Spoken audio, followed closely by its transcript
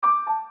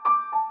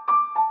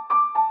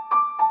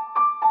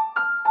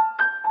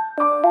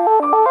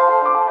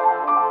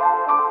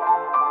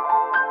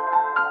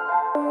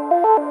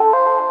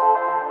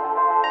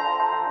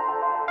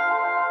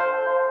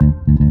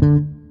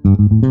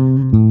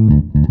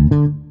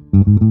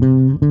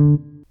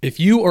If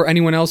you or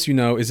anyone else you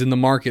know is in the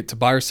market to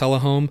buy or sell a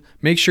home,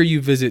 make sure you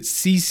visit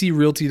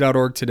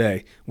ccrealty.org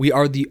today. We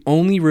are the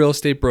only real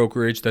estate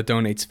brokerage that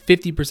donates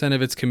 50%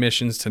 of its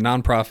commissions to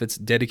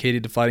nonprofits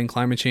dedicated to fighting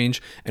climate change,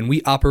 and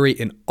we operate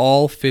in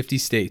all 50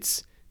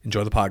 states.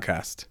 Enjoy the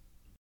podcast.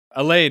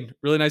 Elaine,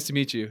 really nice to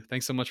meet you.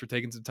 Thanks so much for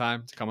taking some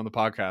time to come on the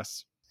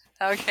podcast.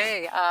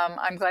 Okay,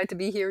 I'm glad to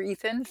be here,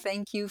 Ethan.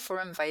 Thank you for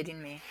inviting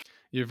me.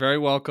 You're very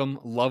welcome.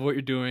 Love what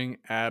you're doing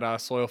at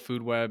Soil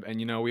Food Web. And,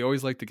 we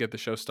always like to get the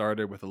show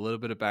started with a little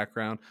bit of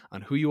background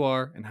on who you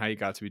are and how you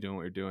got to be doing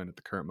what you're doing at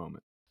the current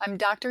moment. I'm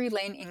Dr.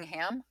 Elaine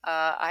Ingham.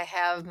 I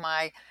have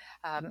my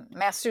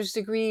master's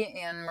degree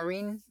in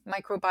marine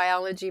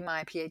microbiology.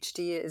 My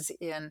PhD is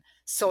in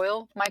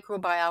soil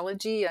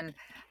microbiology. And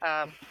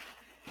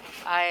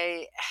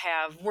I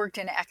have worked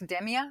in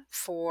academia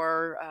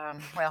for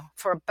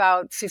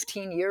about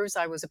 15 years.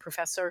 I was a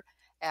professor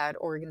at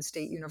Oregon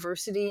State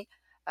University.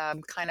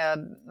 Kind of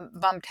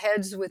bumped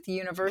heads with the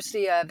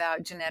university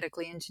about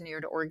genetically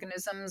engineered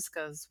organisms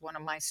because one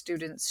of my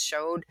students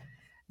showed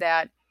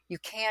that you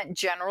can't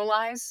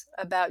generalize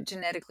about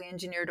genetically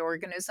engineered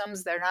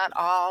organisms. They're not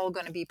all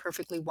going to be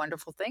perfectly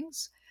wonderful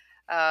things.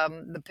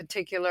 The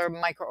particular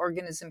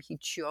microorganism he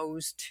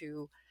chose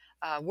to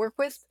work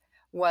with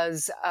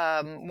was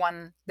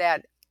one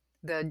that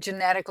the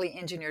genetically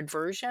engineered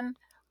version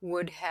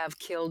would have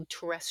killed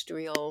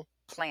terrestrial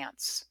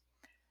plants.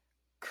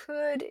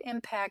 Could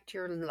impact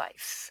your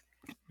life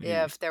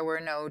if there were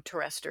no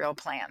terrestrial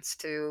plants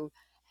to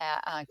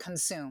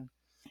consume.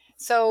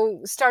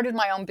 So started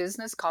my own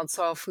business called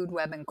Soil Food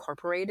Web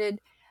Incorporated.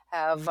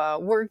 Have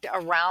worked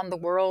around the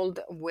world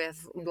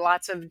with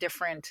lots of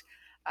different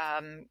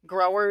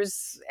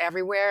growers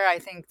everywhere. I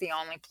think the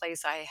only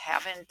place I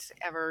haven't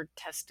ever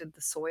tested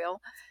the soil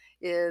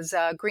is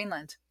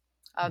Greenland.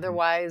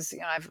 Otherwise,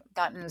 I've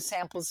gotten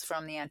samples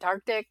from the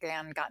Antarctic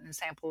and gotten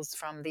samples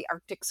from the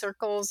Arctic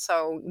circles.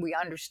 So we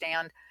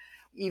understand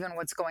even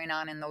what's going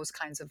on in those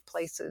kinds of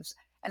places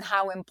and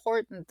how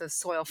important the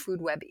soil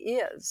food web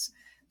is.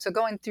 So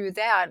going through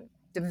that,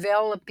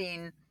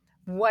 developing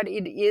what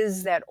it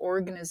is that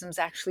organisms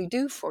actually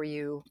do for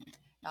you.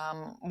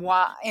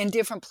 In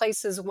different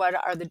places, what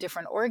are the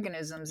different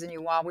organisms? And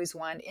you always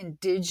want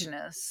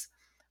indigenous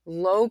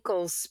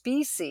local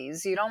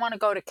species. You don't want to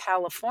go to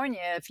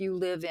California if you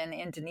live in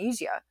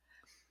Indonesia.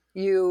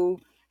 You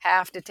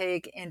have to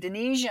take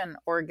Indonesian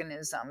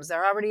organisms.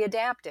 They're already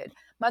adapted.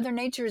 Mother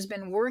Nature has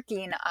been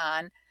working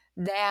on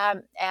that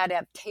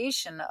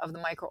adaptation of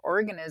the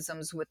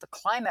microorganisms with the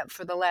climate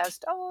for the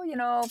last,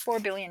 4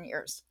 billion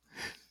years.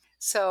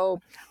 So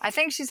I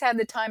think she's had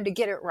the time to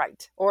get it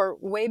right, or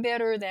way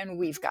better than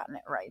we've gotten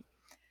it right.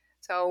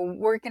 So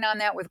working on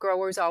that with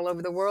growers all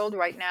over the world.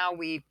 Right now,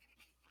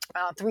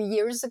 3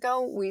 years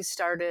ago, we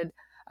started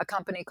a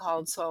company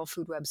called Soil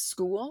Food Web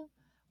School,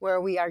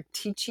 where we are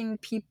teaching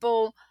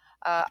people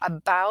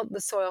about the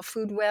soil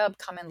food web.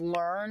 Come and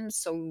learn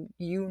so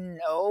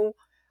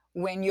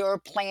when your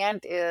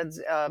plant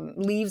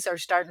leaves are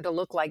starting to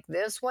look like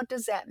this, what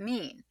does that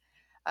mean?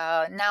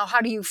 Now, how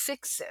do you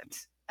fix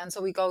it? And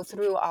so we go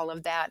through all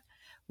of that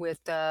with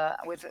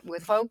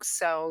folks.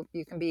 So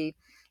you can be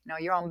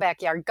your own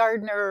backyard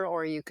gardener,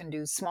 or you can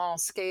do small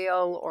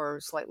scale or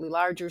slightly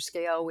larger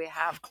scale. We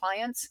have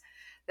clients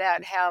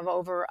that have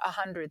over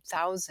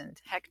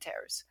 100,000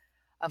 hectares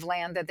of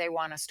land that they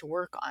want us to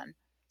work on.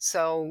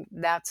 So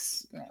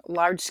that's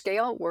large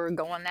scale. We're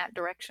going that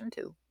direction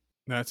too.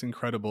 That's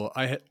incredible.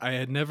 I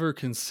had never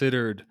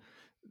considered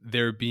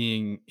there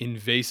being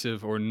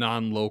invasive or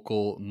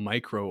non-local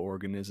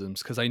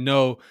microorganisms, because I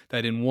know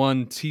that in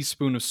 1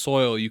 teaspoon of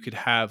soil you could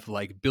have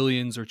like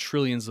billions or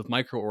trillions of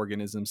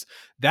microorganisms.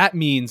 That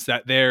means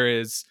that there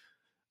is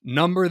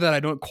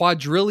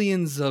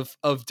quadrillions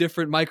of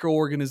different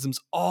microorganisms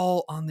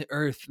all on the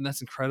earth, and that's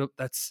incredible.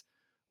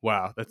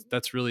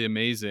 That's really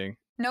amazing.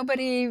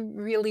 Nobody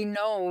really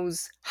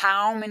knows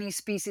how many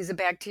species of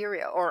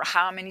bacteria or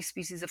how many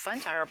species of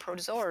fungi or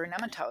protozoa or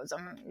nematodes.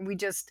 We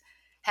just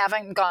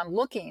haven't gone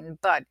looking,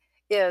 but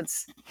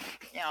it's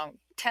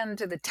 10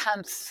 to the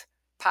 10th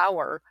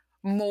power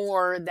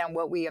more than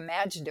what we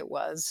imagined it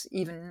was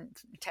even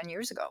 10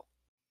 years ago.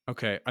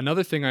 Okay.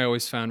 Another thing I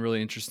always found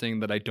really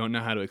interesting that I don't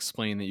know how to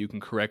explain, that you can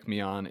correct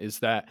me on, is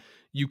that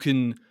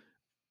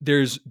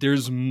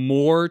there's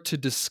more to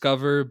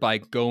discover by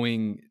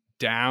going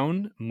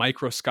down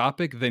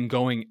microscopic than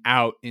going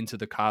out into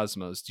the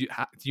cosmos. Do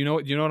you know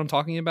what I'm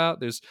talking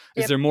about? Is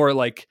there more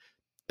like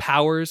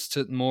powers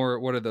to more,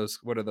 what are those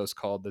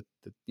called, the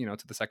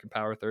to the second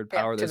power, third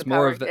power? There's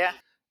more of that.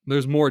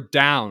 There's more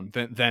down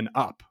than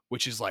up,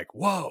 which is like,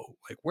 whoa,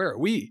 like where are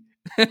we?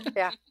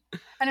 Yeah.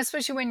 And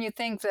especially when you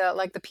think that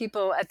like the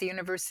people at the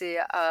University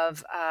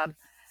of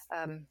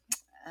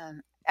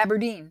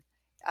Aberdeen,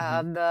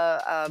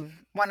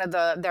 one of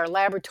their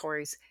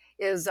laboratories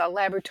is a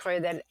laboratory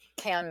that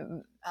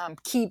can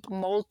keep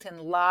molten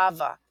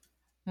lava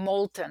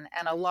molten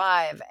and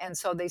alive. And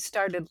so they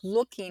started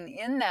looking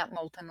in that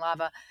molten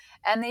lava,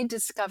 and they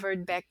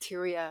discovered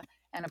bacteria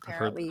and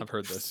apparently I've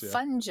heard this, yeah.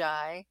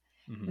 fungi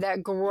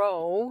that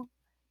grow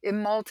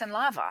in molten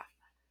lava.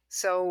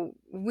 So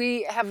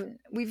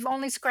we've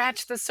only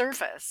scratched the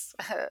surface.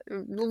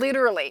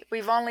 Literally,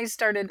 we've only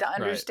started to Right.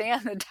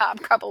 understand the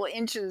top couple of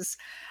inches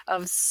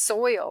of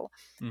soil.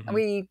 Mm-hmm.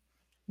 We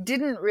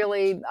didn't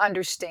really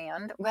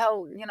understand.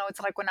 Well,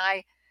 it's like when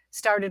I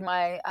started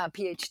my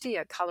PhD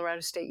at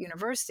Colorado State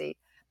University,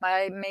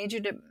 my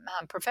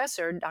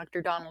professor,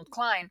 Dr. Donald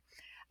Klein,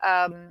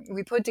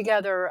 we put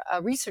together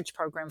a research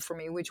program for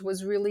me, which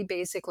was really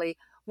basically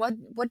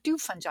what do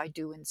fungi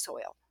do in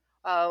soil?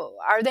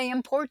 Are they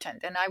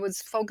important? And I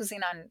was focusing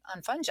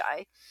on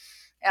fungi,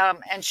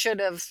 and should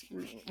have,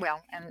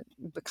 well, and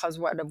because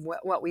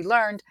what we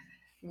learned,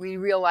 we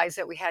realized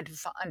that we had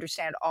to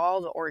understand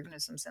all the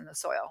organisms in the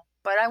soil.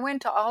 But I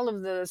went to all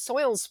of the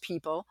soils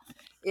people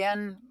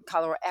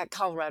at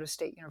Colorado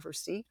State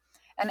University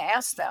and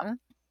asked them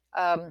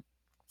um,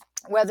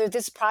 whether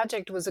this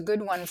project was a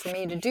good one for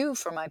me to do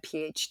for my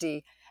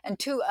PhD. And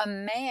to a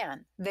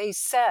man, they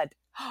said,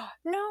 "Oh,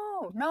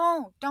 no,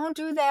 no, don't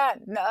do that.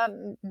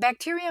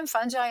 Bacteria and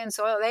fungi in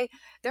soil,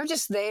 they're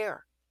just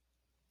there.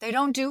 They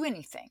don't do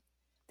anything.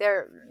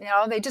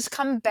 They just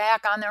come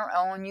back on their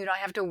own. You don't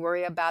have to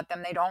worry about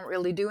them. They don't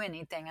really do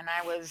anything." And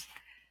I was,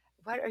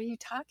 what are you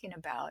talking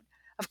about?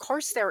 Of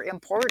course they're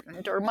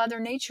important, or Mother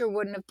Nature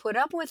wouldn't have put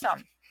up with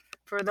them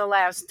for the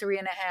last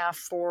 3.5,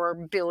 4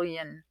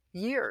 billion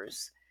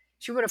years.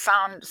 She would have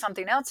found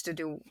something else to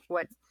do.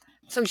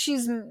 So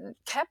she's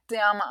kept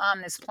them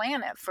on this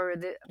planet for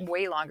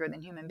way longer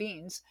than human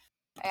beings,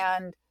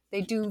 and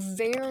they do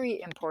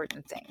very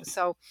important things.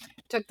 So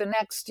it took the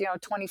next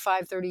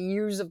 25, 30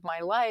 years of my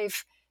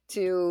life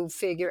to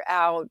figure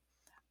out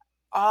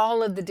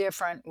all of the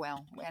different,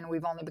 well, and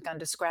we've only begun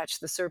to scratch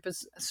the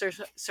surface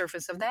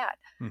of that.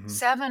 Mm-hmm.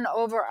 7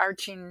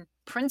 overarching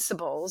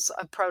principles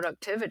of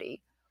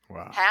productivity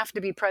Wow. have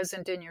to be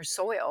present in your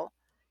soil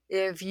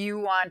if you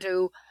want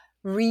to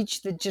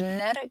reach the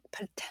genetic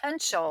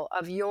potential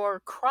of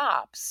your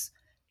crops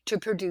to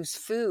produce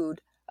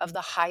food of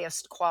the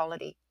highest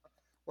quality,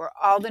 where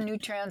all the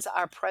nutrients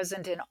are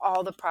present in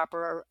all the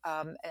proper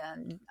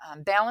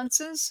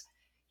balances.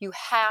 You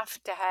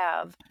have to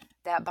have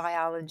that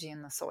biology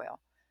in the soil.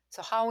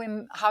 So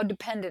how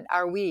dependent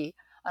are we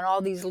on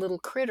all these little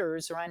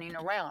critters running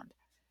around?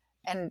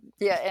 And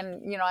yeah,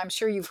 and I'm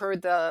sure you've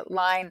heard the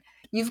line,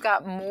 you've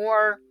got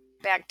more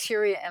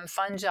bacteria and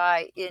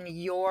fungi in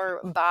your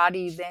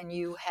body than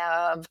you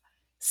have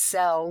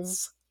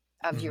cells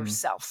of Mm-hmm.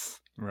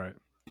 yourself. Right.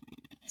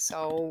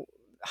 So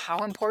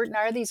how important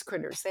are these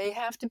critters? They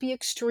have to be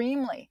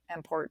extremely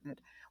important.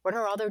 What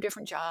are all their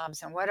different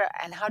jobs,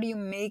 and how do you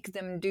make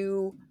them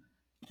do?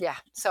 Yeah,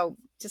 so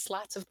just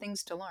lots of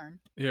things to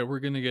learn. Yeah, we're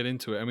gonna get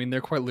into it. I mean,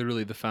 they're quite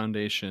literally the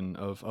foundation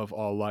of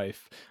all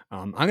life.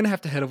 I'm gonna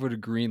have to head over to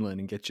Greenland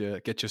and get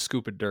you a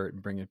scoop of dirt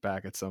and bring it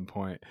back at some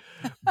point.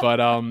 But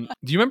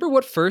do you remember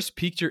what first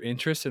piqued your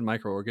interest in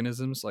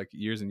microorganisms, like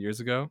years and years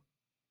ago?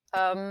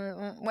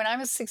 When I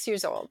was 6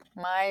 years old,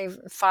 my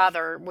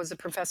father was a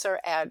professor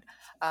at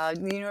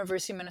the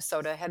University of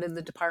Minnesota, head of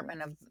the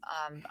Department of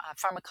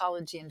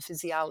Pharmacology and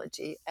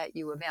Physiology at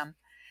U of M.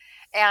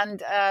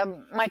 And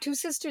my 2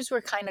 sisters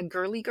were kind of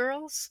girly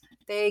girls.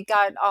 They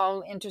got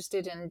all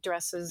interested in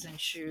dresses and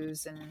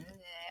shoes and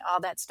all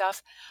that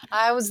stuff.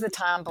 I was the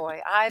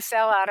tomboy. I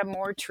fell out of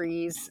more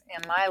trees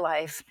in my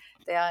life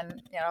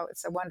than,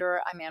 it's a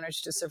wonder I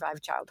managed to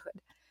survive childhood.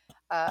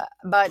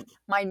 But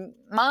my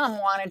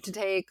mom wanted to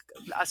take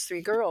us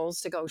 3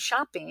 girls to go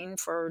shopping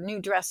for new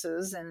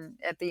dresses and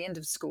at the end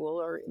of school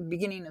or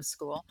beginning of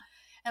school.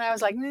 And I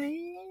was like,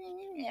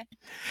 "Meh."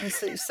 And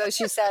so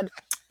she said,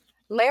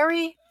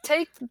 "Larry,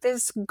 take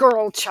this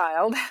girl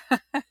child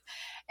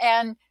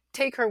and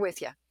take her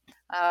with you,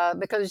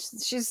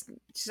 because she's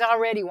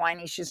already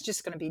whiny. She's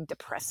just going to be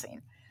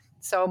depressing."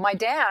 So my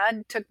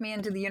dad took me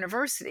into the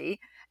university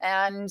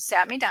and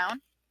sat me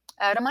down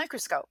at a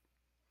microscope,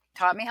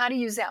 taught me how to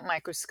use that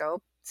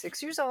microscope,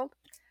 6 years old.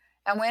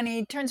 And when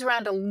he turns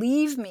around to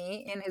leave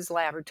me in his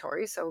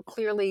laboratory, so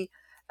clearly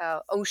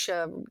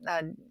OSHA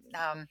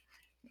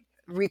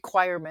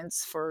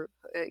requirements for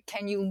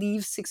can you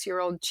leave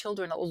 6-year-old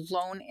children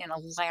alone in a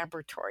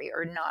laboratory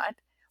or not?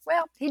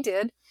 Well, he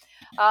did.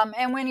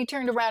 And when he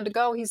turned around to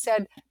go, he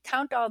said,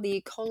 "Count all the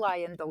E.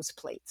 coli in those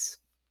plates."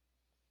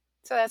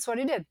 So that's what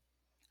he did.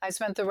 I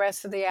spent the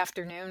rest of the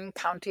afternoon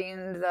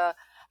counting the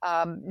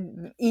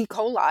E.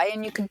 coli,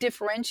 and you could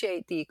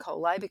differentiate the E.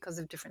 coli because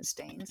of different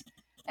stains.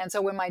 And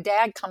so when my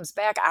dad comes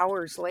back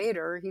hours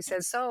later, he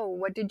says, "So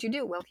what did you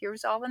do?" "Well,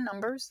 here's all the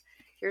numbers.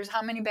 Here's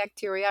how many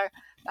bacteria,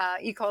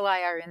 E.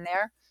 coli are in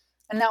there."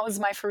 And that was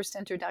my first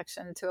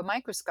introduction to a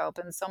microscope.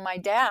 And so my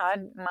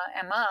dad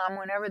and mom,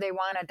 whenever they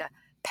wanted to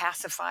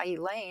pacify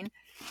Elaine,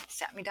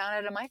 sat me down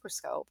at a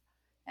microscope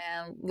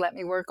and let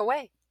me work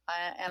away.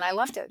 And I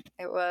loved it.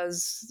 It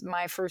was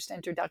my first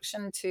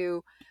introduction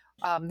to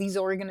these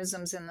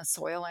organisms in the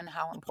soil and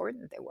how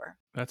important they were.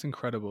 That's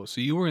incredible. So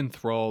you were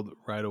enthralled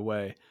right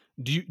away.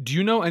 Do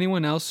you know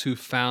anyone else who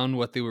found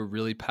what they were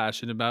really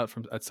passionate about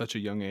from at such a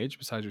young age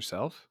besides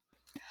yourself?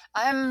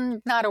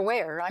 I'm not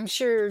aware. I'm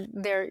sure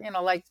there,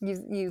 like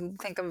you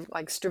think of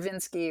like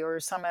Stravinsky or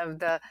some of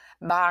the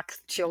Bach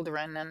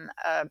children, and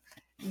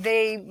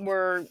they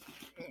were,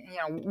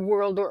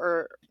 world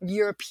or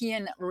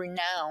European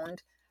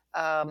renowned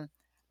um,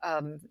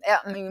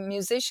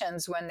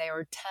 musicians when they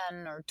were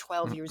 10 or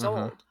 12 years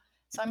Uh-huh. old.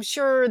 So I'm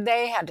sure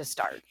they had to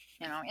start,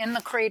 in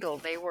the cradle.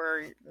 They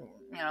were,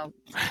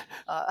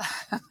 uh,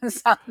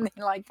 something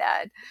like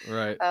that.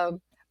 Right.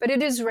 Um, but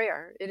it is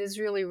rare. It is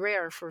really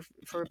rare for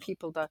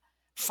people to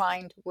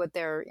find what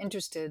they're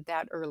interested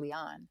that early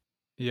on.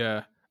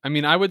 Yeah. I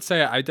mean, I would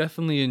say I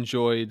definitely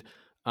enjoyed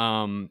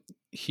um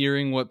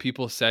hearing what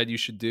people said you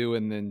should do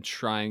and then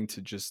trying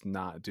to just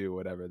not do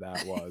whatever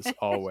that was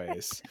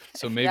always.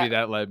 So maybe Yeah,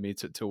 that led me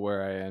to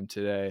where I am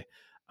today.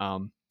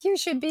 Um you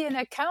should be an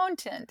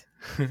accountant.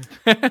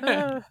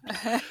 Uh,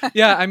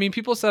 Yeah, I mean,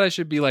 people said I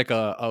should be like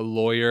a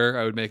lawyer.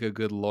 I would make a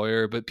good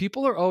lawyer, but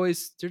people are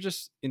always they're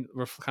just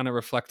kind of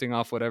reflecting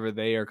off whatever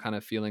they are kind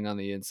of feeling on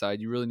the inside.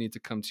 You really need to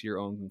come to your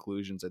own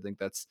conclusions. I think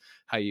that's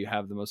how you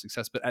have the most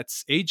success. But at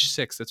age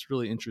 6, that's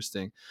really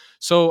interesting.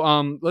 So,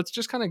 let's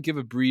just kind of give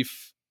a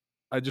brief.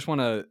 I just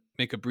want to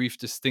make a brief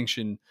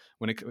distinction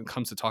when it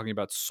comes to talking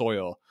about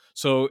soil.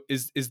 So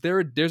is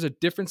there there's a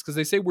difference because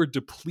they say we're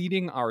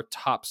depleting our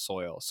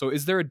topsoil. So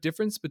is there a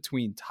difference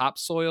between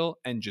topsoil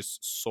and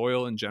just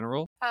soil in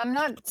general?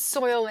 not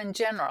soil in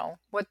general.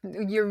 What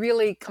you're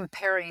really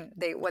comparing,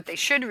 what they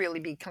should really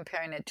be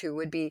comparing it to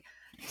would be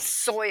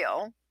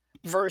soil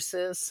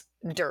versus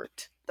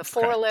dirt. The Okay.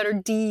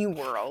 four-letter D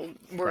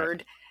Right.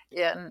 word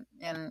in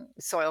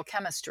soil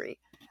chemistry.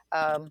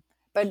 Um,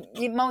 but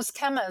most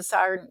chemists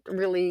aren't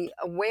really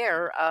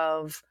aware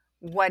of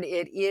what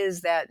it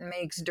is that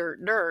makes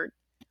dirt dirt,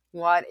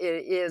 what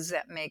it is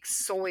that makes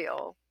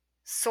soil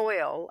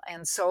soil,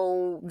 and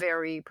so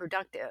very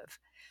productive.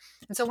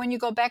 And so when you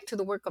go back to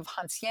the work of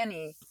Hans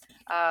Jenny,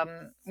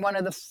 one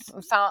of the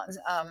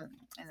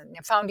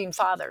founding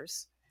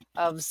fathers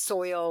of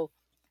soil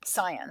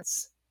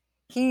science,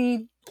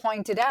 he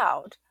pointed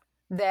out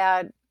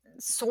that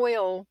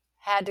soil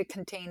had to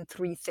contain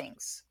three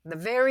things. At the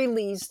very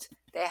least,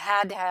 they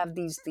had to have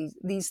these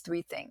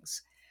three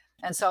things.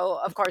 And so,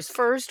 of course,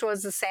 first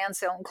was the sand,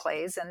 silt, and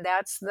clays, and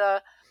that's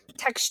the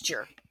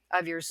texture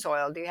of your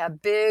soil. Do you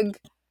have big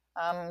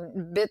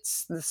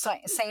bits, the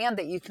sand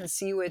that you can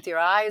see with your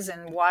eyes,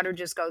 and water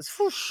just goes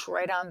whoosh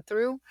right on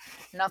through,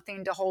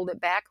 nothing to hold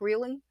it back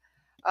really?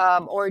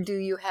 Or do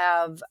you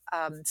have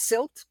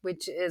silt,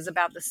 which is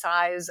about the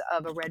size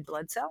of a red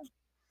blood cell?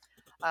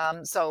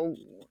 So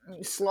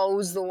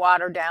slows the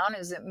water down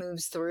as it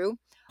moves through.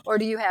 Or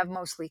do you have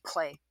mostly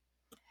clay?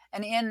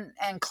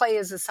 And clay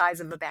is the size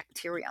of a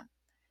bacterium.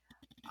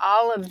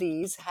 All of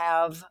these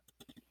have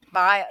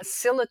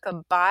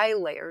silica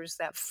bilayers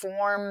that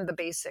form the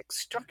basic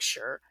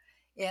structure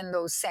in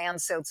those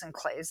sand, silts, and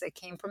clays. They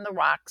came from the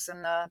rocks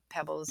and the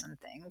pebbles and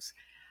things.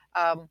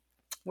 Um,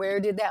 where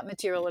did that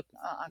material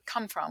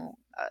come from?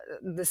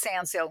 The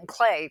sand, silt, and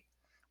clay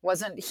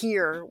wasn't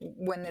here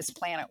when this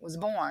planet was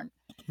born.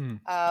 Hmm.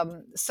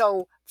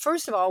 So,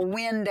 first of all,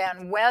 wind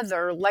and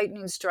weather,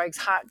 lightning strikes,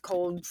 hot,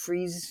 cold,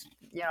 freeze,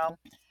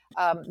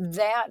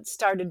 that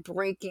started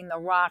breaking the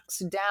rocks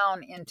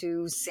down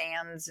into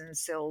sands and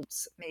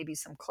silts, maybe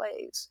some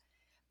clays.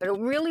 But it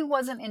really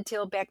wasn't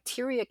until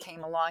bacteria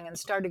came along and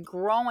started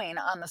growing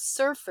on the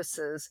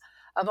surfaces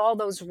of all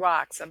those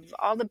rocks, of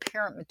all the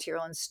parent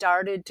material, and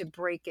started to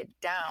break it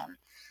down,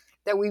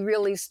 that we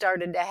really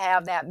started to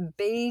have that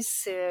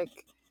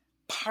basic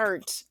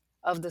part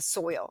of the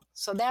soil.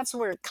 So that's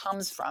where it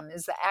comes from,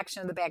 is the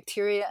action of the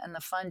bacteria and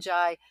the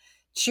fungi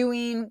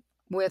chewing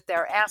with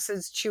their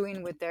acids,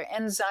 chewing with their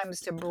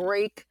enzymes to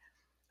break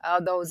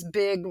those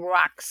big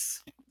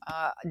rocks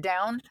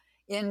down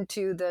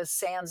into the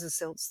sands, the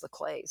silts, the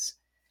clays.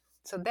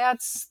 So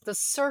that's the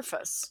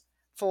surface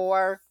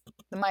for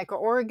the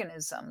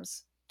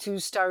microorganisms to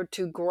start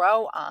to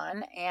grow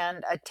on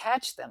and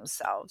attach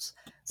themselves.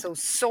 So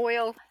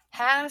soil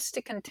has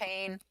to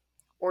contain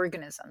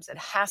organisms, it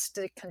has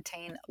to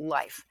contain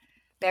life.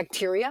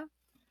 Bacteria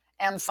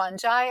and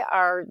fungi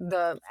are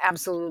the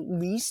absolute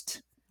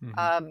least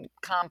Mm-hmm.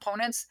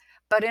 components.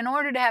 But in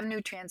order to have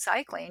nutrient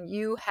cycling,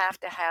 you have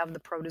to have the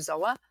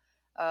protozoa,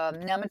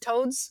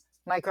 nematodes,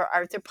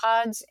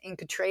 microarthropods,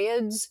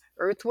 enchytraeids,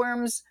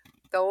 earthworms.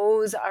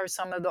 Those are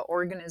some of the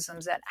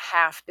organisms that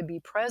have to be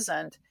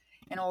present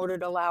in order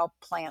to allow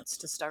plants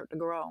to start to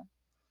grow.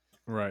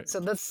 Right. So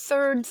the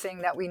third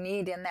thing that we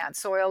need in that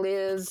soil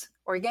is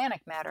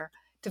organic matter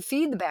to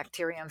feed the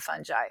bacteria and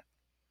fungi.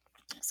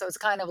 So it's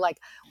kind of like,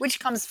 which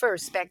comes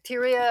first,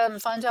 bacteria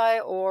and fungi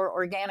or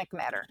organic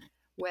matter?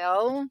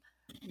 Well,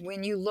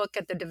 when you look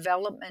at the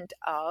development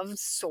of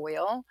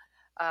soil,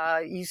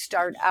 you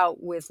start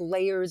out with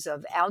layers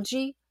of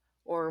algae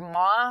or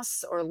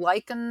moss or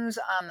lichens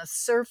on the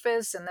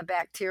surface, and the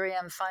bacteria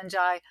and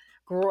fungi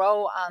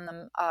grow on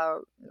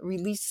the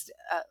released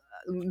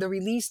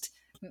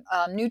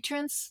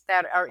nutrients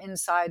that are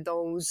inside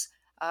those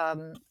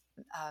um,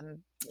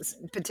 um,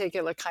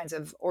 particular kinds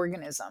of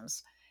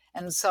organisms.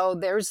 And so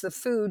there's the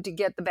food to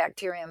get the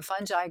bacteria and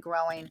fungi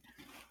growing.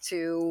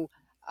 to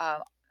uh,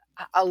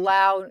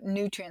 allow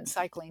nutrient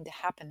cycling to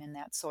happen in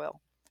that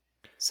soil.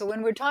 So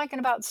when we're talking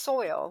about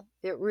soil,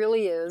 it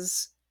really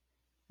is,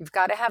 you've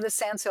got to have the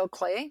sandsill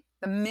clay.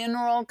 The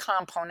mineral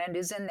component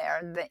is in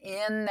there,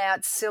 in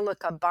that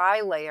silica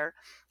bilayer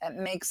that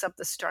makes up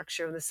the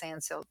structure of the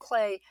sandsill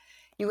clay.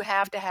 You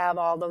have to have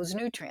all those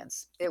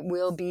nutrients. It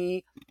will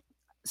be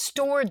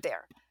stored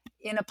there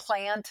in a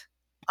plant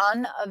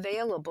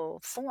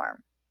unavailable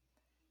form.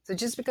 So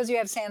just because you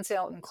have sand,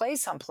 silt, and clay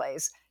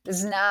someplace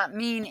does not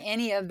mean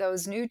any of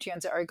those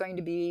nutrients are going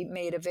to be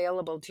made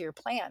available to your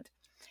plant.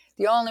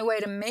 The only way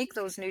to make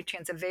those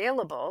nutrients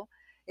available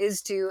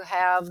is to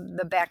have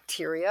the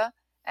bacteria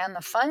and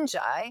the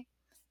fungi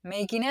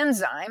making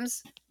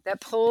enzymes that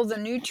pull the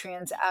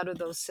nutrients out of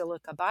those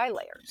silica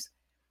bilayers.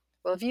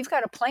 Well, if you've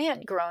got a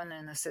plant growing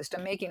in the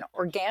system making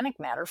organic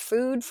matter,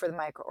 food for the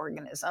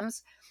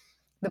microorganisms,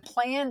 the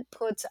plant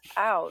puts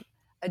out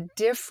a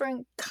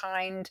different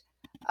kind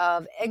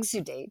of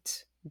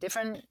exudate,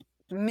 different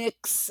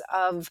mix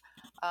of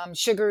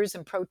sugars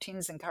and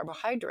proteins and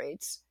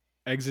carbohydrates.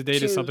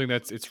 Exudate is something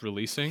it's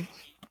releasing?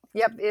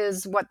 Yep,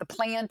 is what the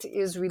plant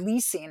is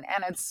releasing,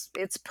 and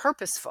it's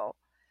purposeful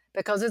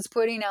because it's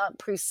putting out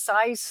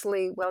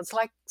precisely, well, it's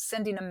like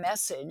sending a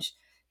message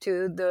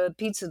to the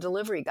pizza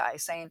delivery guy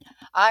saying,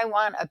 I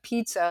want a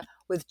pizza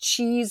with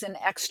cheese and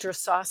extra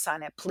sauce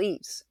on it,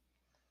 please.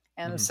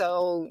 And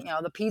so,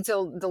 the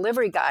pizza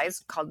delivery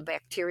guys, called the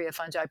bacteria,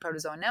 fungi,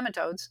 protozoa,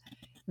 nematodes,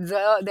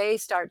 they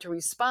start to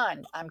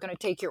respond. I'm going to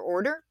take your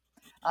order.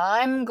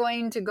 I'm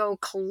going to go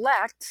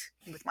collect,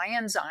 with my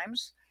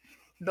enzymes,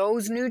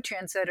 those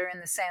nutrients that are in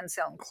the sand,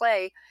 silt, and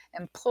clay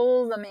and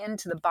pull them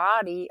into the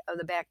body of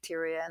the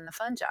bacteria and the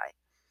fungi.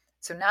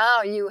 So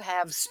now you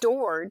have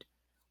stored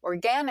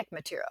organic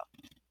material,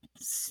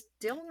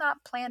 still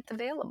not plant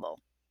available.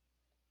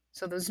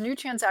 So those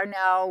nutrients are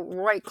now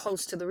right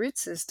close to the root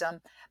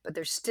system, but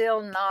they're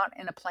still not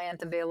in a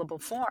plant available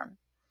form.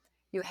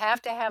 You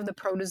have to have the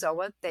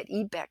protozoa that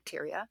eat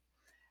bacteria.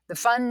 The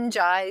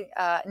fungi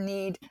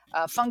need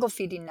fungal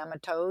feeding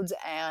nematodes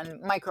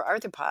and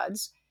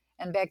microarthropods,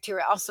 and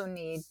bacteria also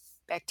need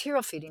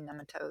bacterial feeding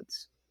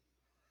nematodes.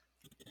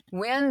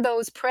 When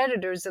those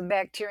predators of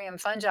bacteria and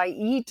fungi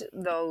eat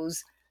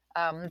those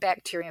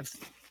bacteria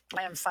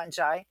and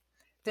fungi,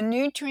 the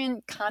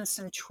nutrient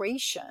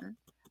concentration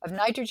of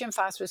nitrogen,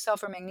 phosphorus,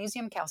 sulfur,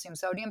 magnesium, calcium,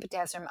 sodium,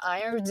 potassium,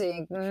 iron,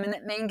 zinc,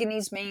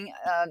 manganese,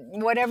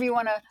 whatever you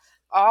want to,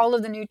 all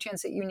of the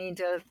nutrients that you need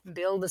to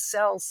build a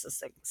cell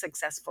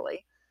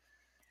successfully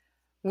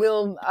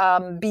will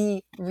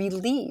be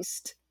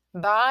released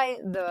by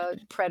the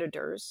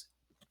predators,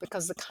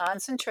 because the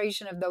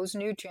concentration of those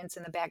nutrients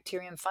in the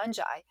bacteria and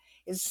fungi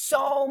is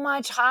so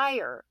much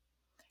higher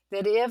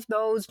that if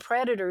those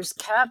predators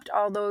kept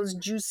all those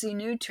juicy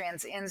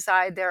nutrients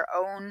inside their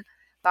own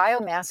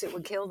biomass, it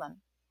would kill them.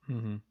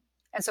 Mm-hmm.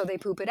 And so they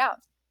poop it out.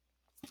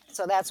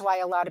 So that's why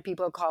a lot of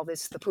people call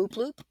this the poop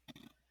loop,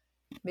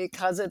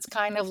 because it's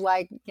kind of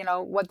like,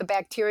 what the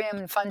bacteria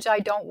and fungi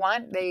don't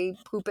want, they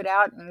poop it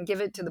out and give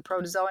it to the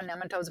protozoa,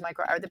 nematodes,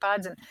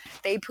 microarthropods, and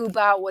they poop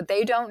out what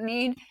they don't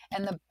need,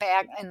 and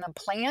the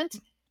plant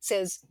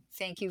says,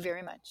 thank you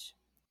very much.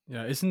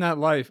 Yeah, isn't that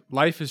life?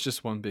 Life is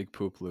just one big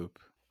poop loop.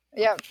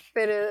 Yeah,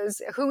 it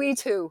is. Who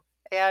eats who?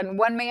 And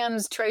one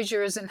man's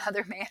treasure is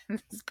another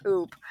man's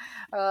poop.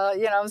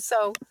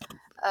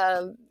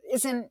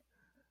 Isn't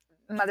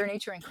Mother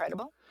Nature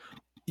incredible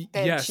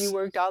that she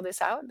worked all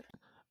this out?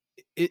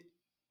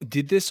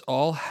 Did this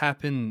all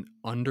happen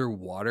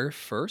underwater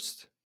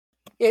first?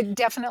 It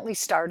definitely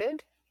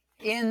started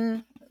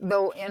in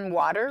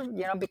water,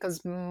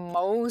 because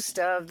most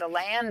of the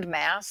land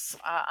mass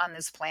on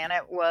this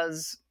planet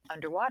was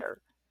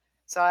underwater.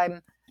 So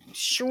I'm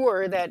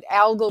sure that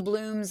algal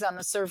blooms on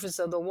the surface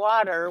of the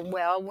water,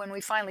 well, when we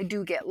finally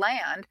do get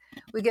land,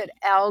 we get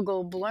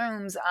algal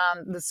blooms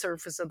on the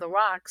surface of the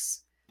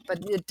rocks, but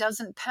it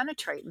doesn't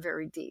penetrate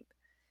very deep.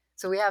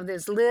 So we have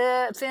this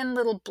thin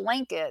little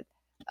blanket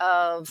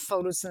of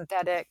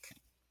photosynthetic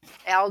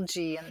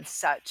algae and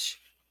such.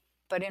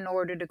 But in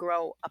order to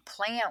grow a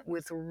plant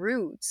with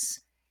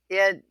roots,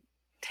 it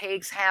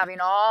takes having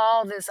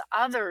all this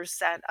other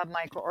set of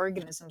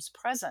microorganisms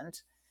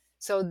present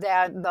so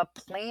that the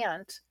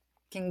plant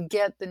can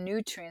get the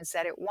nutrients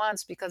that it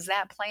wants, because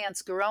that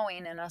plant's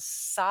growing in a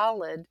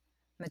solid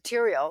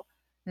material,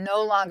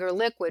 no longer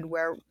liquid,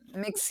 where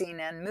mixing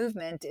and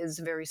movement is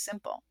very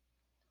simple.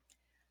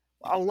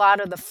 A lot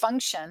of the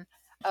function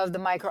of the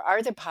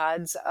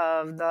microarthropods,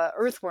 of the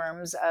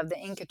earthworms, of the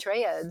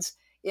Incatraids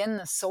in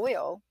the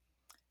soil,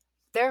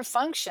 their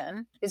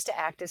function is to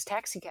act as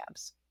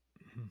taxicabs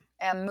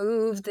and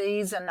move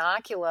these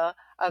inocula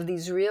of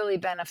these really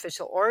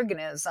beneficial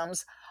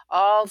organisms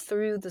all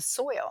through the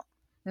soil.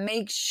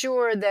 Make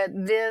sure that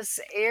this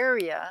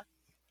area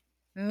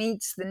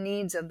meets the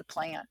needs of the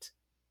plant.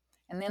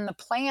 And then the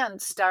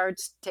plant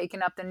starts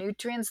taking up the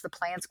nutrients. The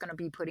plant's going to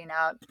be putting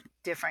out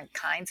different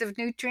kinds of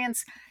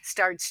nutrients,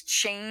 starts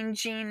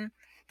changing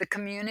the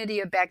community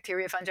of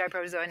bacteria, fungi,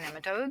 protozoa, and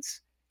nematodes.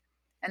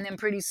 And then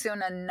pretty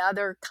soon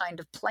another kind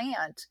of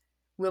plant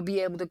will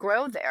be able to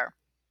grow there.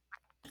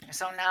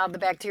 So now the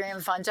bacteria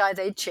and fungi,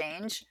 they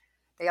change.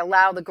 They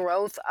allow the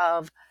growth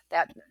of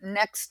that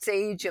next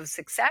stage of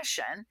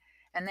succession.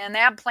 And then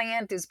that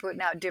plant is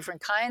putting out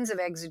different kinds of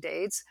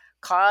exudates,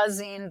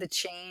 causing the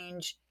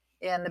change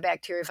in the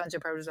bacteria, fungi,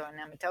 protozoa, and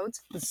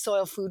nematodes. The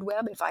soil food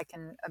web, if I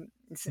can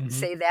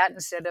say that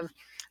instead of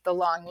the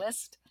long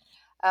list.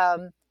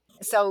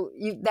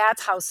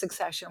 That's how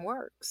succession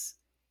works.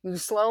 You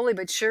slowly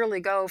but surely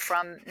go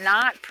from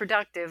not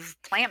productive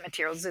plant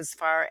materials as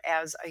far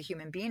as a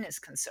human being is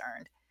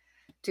concerned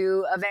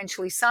to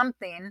eventually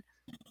something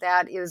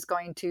that is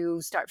going to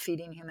start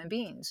feeding human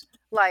beings,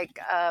 like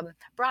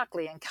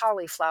broccoli and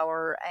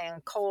cauliflower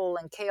and cole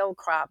and kale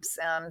crops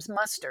and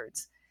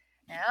mustards.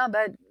 Yeah,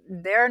 but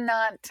they're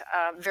not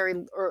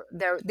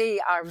they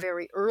are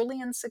very early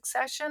in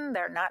succession.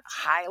 They're not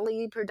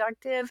highly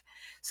productive.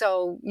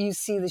 So you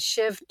see the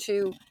shift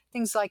to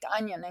things like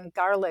onion and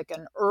garlic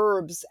and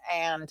herbs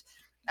and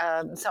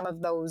some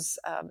of those,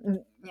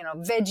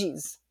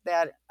 veggies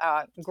that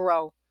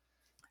grow.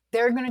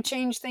 They're going to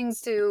change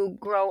things to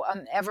grow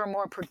ever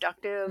more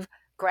productive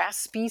grass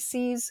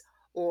species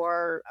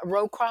or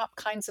row crop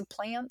kinds of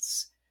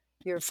plants.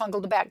 Your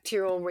fungal to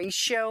bacterial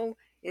ratio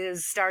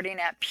is starting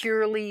at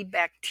purely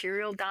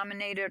bacterial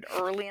dominated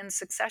early in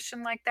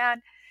succession like that.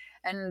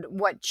 And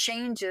what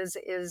changes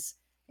is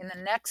in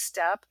the next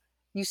step,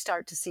 you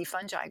start to see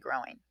fungi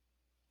growing.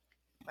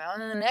 Well,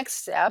 in the next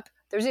step,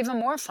 there's even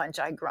more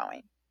fungi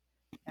growing.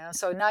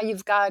 So now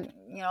you've got,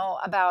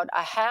 about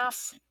a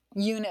half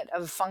unit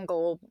of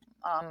fungal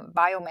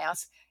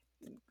biomass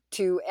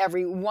to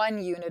every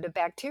 1 unit of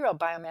bacterial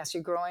biomass.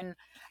 You're growing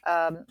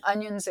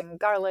onions and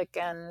garlic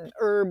and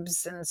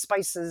herbs and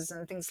spices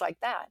and things like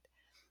that.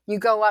 You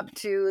go up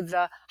to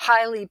the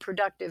highly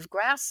productive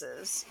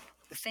grasses,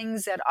 the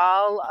things that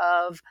all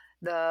of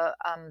the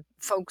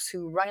folks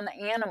who run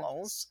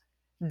animals,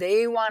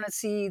 they want to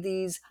see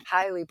these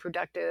highly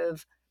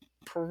productive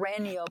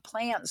perennial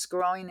plants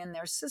growing in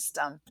their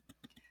system,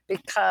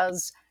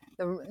 because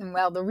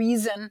the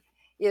reason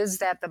is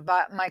that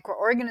the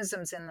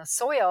microorganisms in the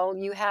soil,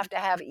 you have to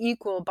have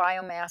equal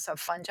biomass of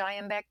fungi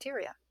and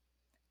bacteria.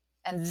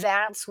 And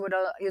that's what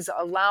is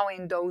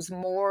allowing those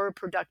more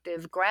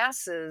productive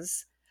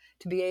grasses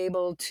to be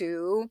able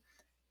to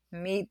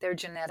meet their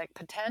genetic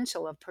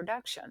potential of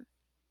production.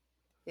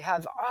 You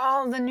have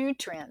all the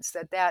nutrients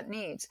that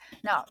needs.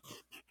 Now,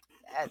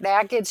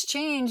 that gets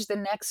changed. The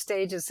next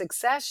stage of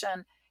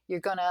succession, you're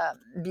going to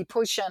be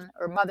pushing,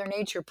 or Mother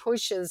Nature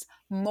pushes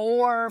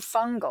more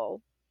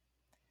fungal.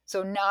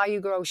 So now you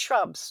grow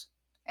shrubs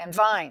and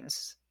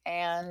vines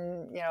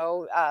and,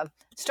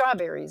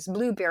 strawberries,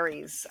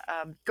 blueberries,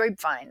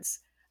 grapevines,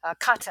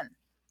 cotton,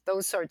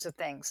 those sorts of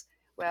things.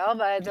 Well,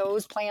 by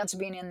those plants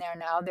being in there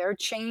now, they're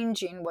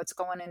changing what's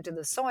going into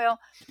the soil.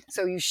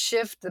 So you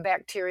shift the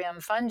bacteria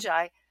and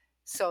fungi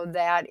so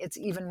that it's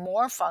even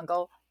more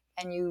fungal,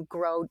 and you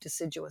grow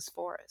deciduous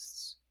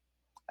forests.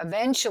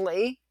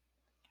 Eventually,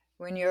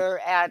 when you're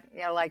at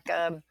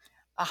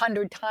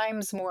 100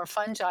 times more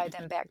fungi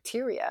than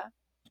bacteria,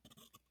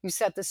 you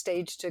set the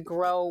stage to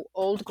grow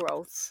old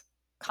growth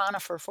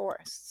conifer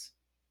forests.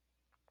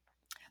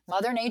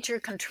 Mother Nature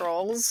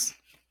controls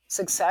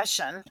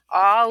succession,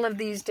 all of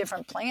these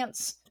different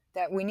plants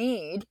that we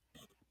need.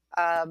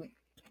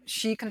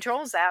 She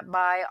controls that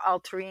by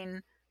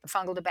altering the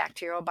fungal to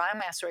bacterial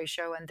biomass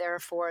ratio and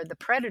therefore the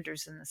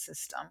predators in the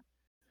system.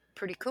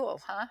 Pretty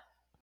cool, huh?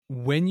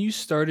 When you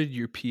started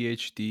your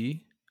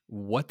PhD,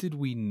 what did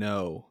we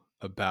know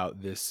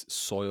about this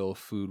soil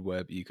food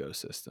web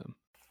ecosystem?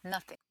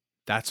 Nothing.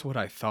 That's what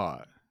I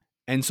thought.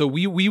 And so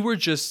we were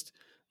just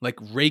like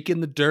raking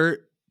the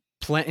dirt,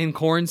 planting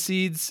corn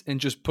seeds, and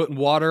just putting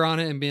water on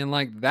it and being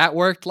like, that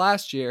worked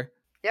last year.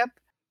 Yep.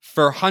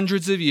 For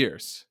hundreds of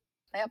years.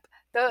 Yep.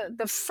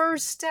 The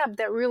first step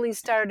that really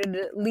started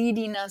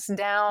leading us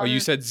down. Oh,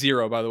 you said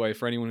 0, by the way,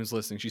 for anyone who's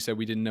listening. She said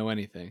we didn't know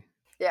anything.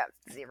 Yeah,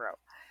 0.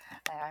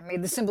 I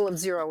made the symbol of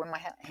 0 in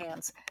my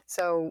hands.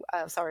 So,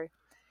 sorry.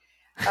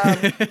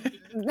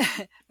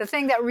 The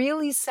thing that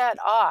really set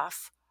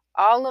off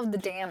all of the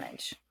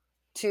damage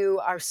to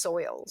our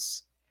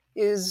soils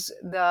is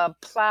the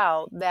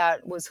plow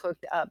that was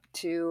hooked up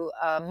to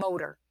a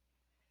motor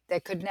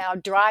that could now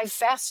drive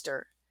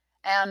faster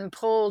and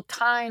pull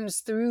tines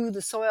through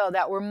the soil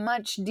that were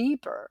much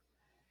deeper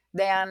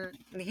than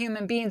the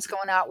human beings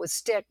going out with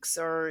sticks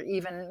or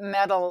even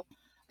metal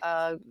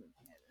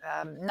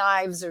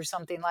knives or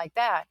something like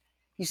that.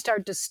 You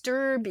start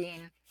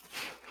disturbing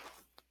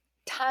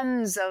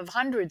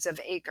hundreds of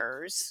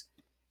acres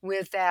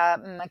with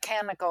that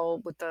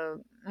with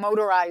the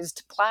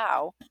motorized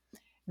plow,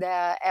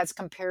 that as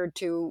compared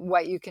to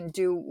what you can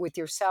do with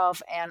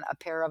yourself and a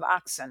pair of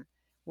oxen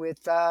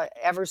with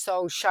ever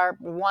so sharp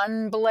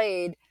one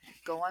blade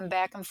going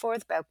back and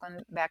forth.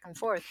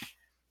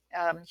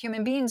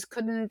 Human beings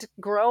couldn't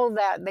grow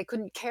that. They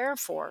couldn't care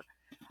for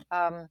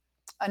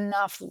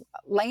enough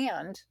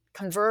land,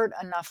 convert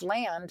enough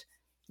land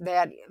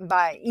that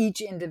by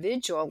each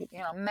individual,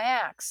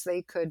 max,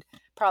 they could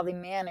probably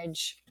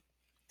manage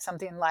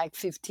something like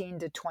 15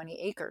 to 20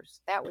 acres.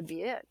 That would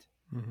be it.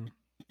 Mm-hmm.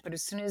 But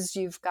as soon as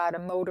you've got a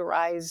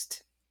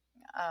motorized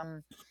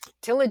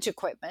tillage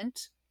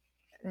equipment,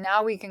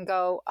 now we can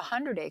go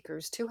 100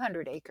 acres,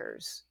 200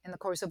 acres in the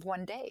course of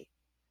one day.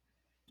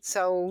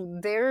 So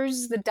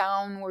there's the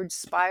downward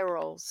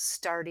spiral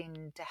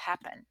starting to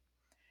happen.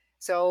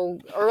 So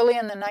early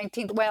in the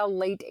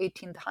late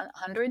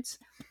 1800s,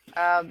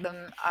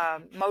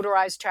 the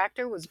motorized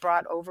tractor was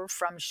brought over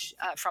from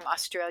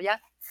Australia.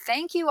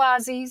 Thank you,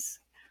 Aussies,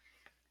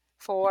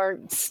 for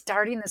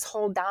starting this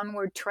whole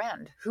downward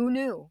trend. Who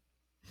knew?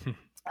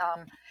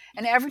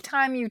 And every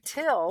time you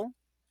till,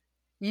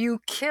 you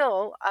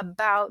kill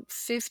about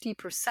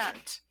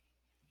 50%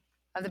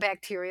 of the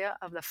bacteria,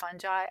 of the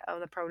fungi, of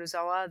the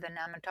protozoa, the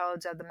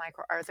nematodes, of the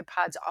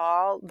microarthropods,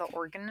 all the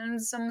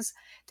organisms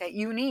that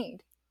you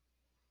need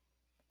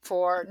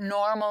for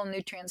normal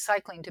nutrient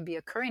cycling to be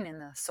occurring in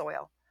the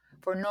soil,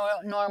 for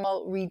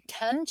normal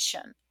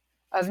retention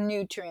of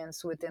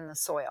nutrients within the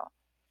soil,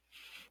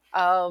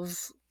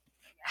 of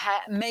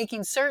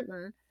making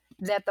certain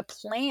that the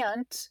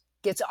plant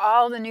gets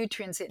all the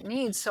nutrients it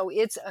needs so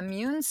its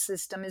immune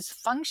system is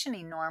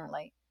functioning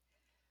normally.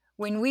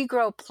 When we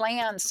grow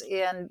plants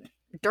in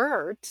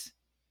dirt,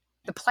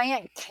 the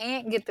plant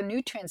can't get the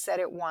nutrients that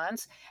it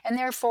wants, and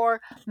therefore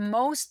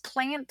most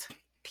plant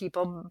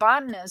people,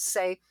 botanists,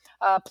 say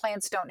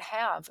plants don't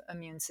have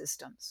immune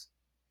systems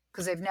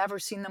because they've never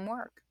seen them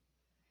work,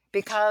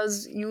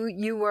 because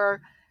you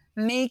were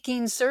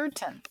making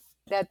certain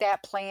that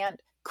that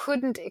plant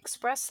couldn't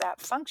express that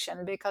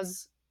function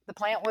because the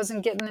plant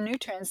wasn't getting the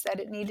nutrients that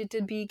it needed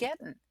to be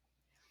getting.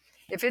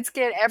 If it's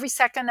every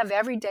second of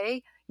every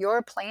day,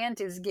 your plant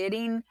is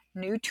getting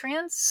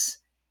nutrients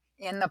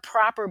in the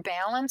proper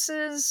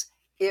balances,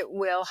 it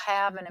will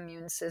have an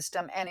immune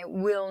system and it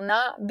will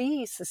not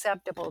be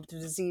susceptible to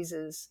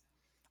diseases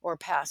or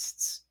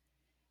pests.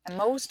 And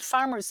most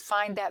farmers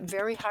find that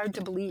very hard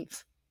to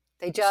believe.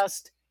 They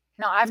just,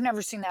 no, I've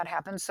never seen that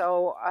happen,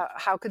 so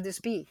how could this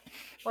be?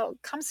 Well,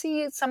 come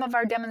see some of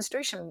our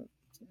demonstration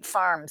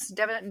farms,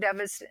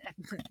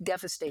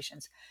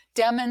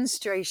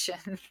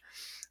 demonstration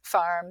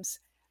farms,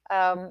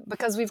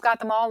 because we've got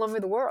them all over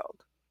the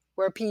world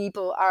where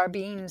people are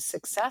being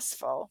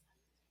successful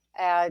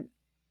at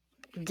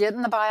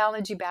getting the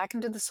biology back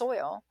into the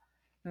soil,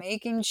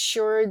 making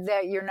sure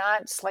that you're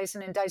not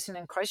slicing and dicing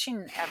and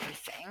crushing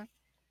everything.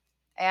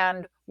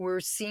 And we're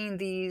seeing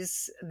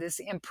this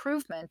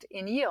improvement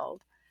in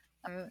yield.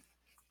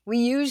 We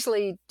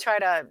usually try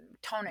to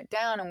tone it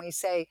down and we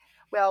say,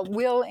 well,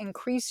 we'll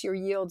increase your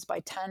yields by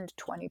 10 to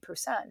 20%.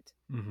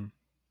 Mm-hmm.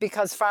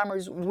 Because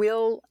farmers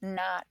will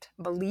not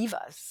believe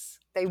us.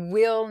 They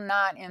will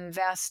not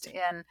invest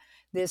in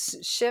this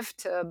shift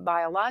to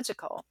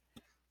biological.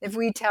 If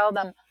we tell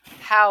them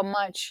how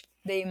much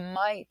they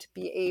might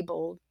be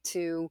able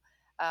to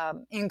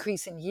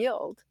increase in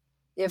yield,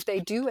 if they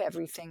do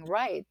everything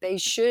right, they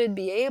should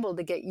be able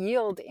to get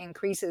yield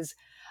increases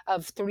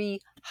of 300%,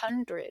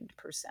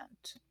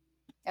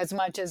 as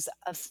much as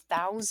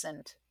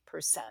 1,000%.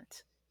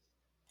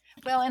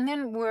 Well, and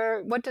then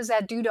what does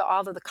that do to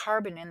all of the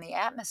carbon in the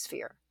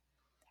atmosphere?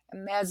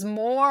 As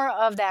more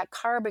of that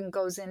carbon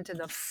goes into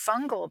the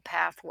fungal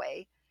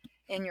pathway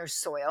in your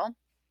soil,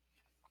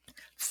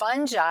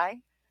 fungi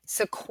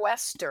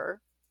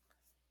sequester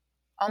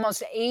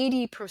almost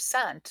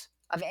 80%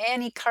 of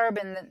any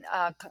carbon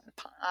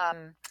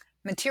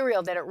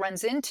material that it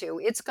runs into.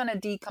 It's going to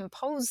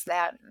decompose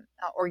that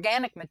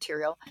organic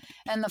material,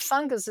 and the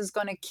fungus is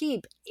going to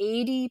keep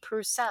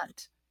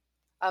 80%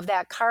 of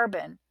that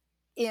carbon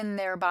in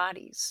their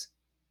bodies.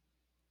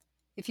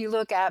 If you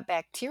look at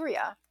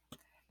bacteria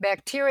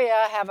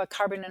have a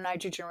carbon to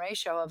nitrogen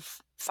ratio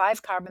of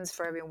 5 carbons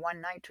for every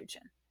 1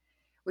 nitrogen,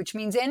 which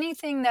means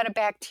anything that a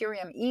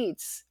bacterium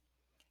eats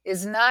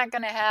is not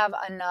going to have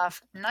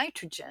enough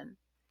nitrogen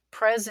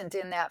present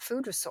in that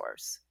food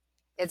resource.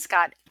 It's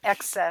got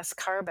excess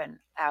carbon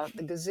out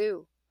the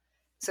gazoo.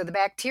 So the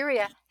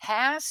bacteria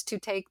has to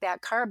take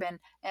that carbon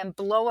and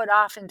blow it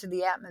off into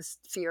the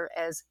atmosphere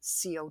as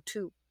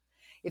CO2.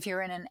 If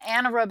you're in an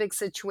anaerobic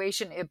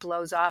situation, it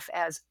blows off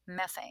as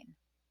methane.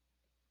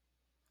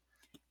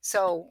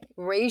 So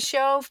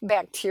ratio,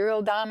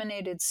 bacterial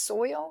dominated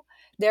soil,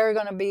 that's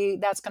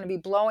going to be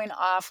blowing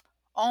off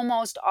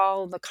almost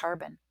all the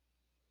carbon,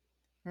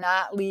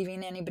 not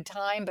leaving any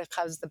behind,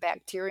 because the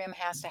bacterium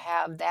has to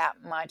have that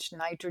much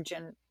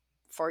nitrogen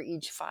for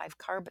each 5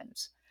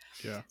 carbons.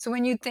 Yeah. So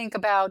when you think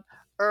about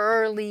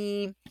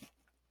early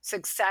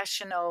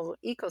successional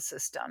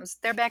ecosystems,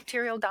 they're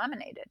bacterial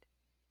dominated.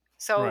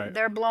 So right.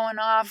 They're blowing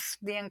off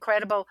the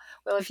incredible,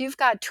 well, if you've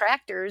got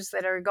tractors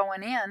that are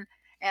going in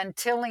and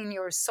tilling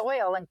your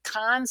soil and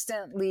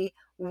constantly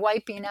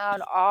wiping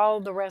out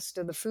all the rest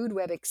of the food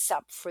web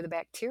except for the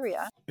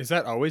bacteria. Is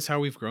that always how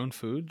we've grown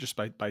food, just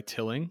by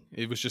tilling?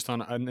 It was just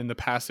in the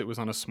past, it was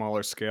on a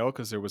smaller scale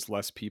because there was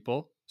less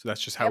people. So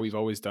that's just how we've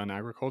always done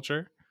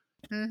agriculture?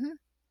 Mm-hmm.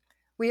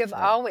 We have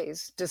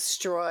always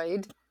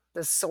destroyed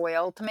the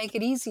soil to make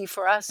it easy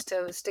for us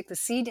to stick the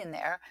seed in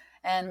there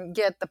and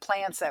get the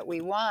plants that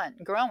we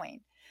want growing.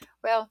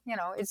 Well,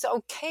 it's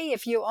okay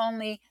if you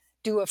only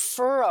do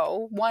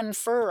one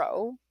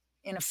furrow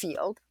in a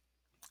field.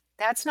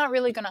 That's not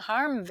really going to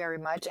harm very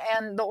much,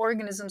 and the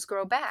organisms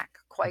grow back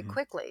quite Mhm.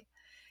 quickly.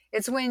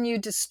 It's when you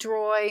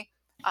destroy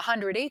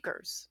 100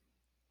 acres,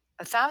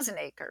 1,000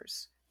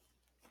 acres,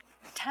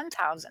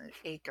 10,000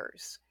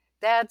 acres.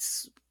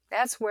 That's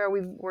where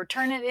we're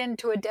turning it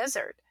into a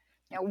desert.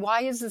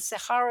 Why is the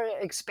Sahara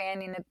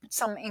expanding at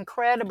some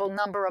incredible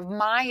number of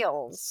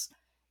miles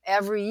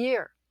every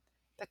year?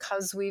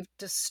 Because we've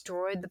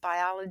destroyed the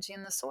biology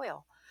in the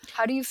soil.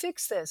 How do you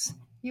fix this?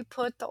 You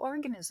put the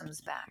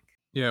organisms back.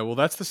 Yeah, well,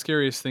 that's the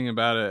scariest thing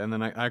about it. And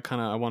then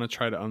I want to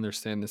try to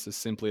understand this as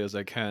simply as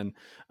I can.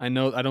 I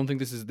know I don't think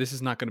this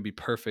is not going to be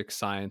perfect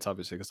science,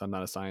 obviously, because I'm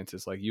not a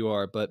scientist like you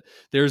are. But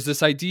there's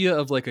this idea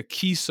of like a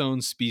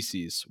keystone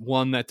species,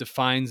 one that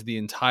defines the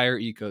entire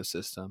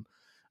ecosystem.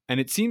 And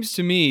it seems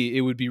to me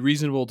it would be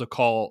reasonable to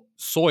call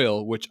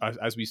soil, which,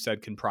 as we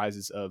said,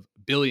 comprises of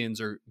billions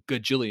or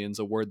gajillions,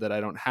 a word that I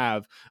don't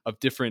have, of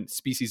different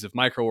species of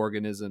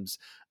microorganisms,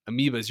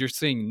 amoebas. You're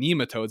saying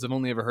nematodes. I've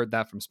only ever heard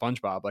that from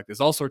SpongeBob. Like there's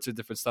all sorts of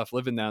different stuff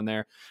living down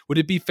there. Would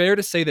it be fair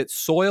to say that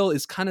soil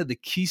is kind of the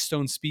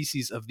keystone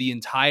species of the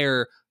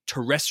entire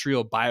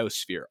terrestrial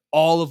biosphere?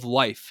 All of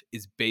life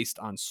is based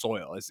on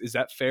soil. Is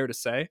that fair to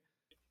say?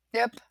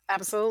 Yep,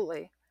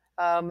 absolutely.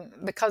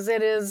 Because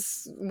it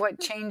is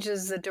what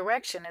changes the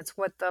direction. It's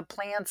what the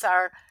plants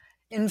are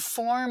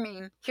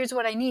informing. Here's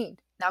what I need.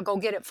 Now go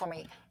get it for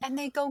me. And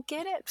they go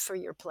get it for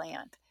your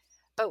plant.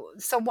 But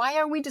so why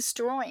are we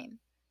destroying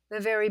the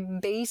very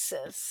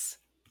basis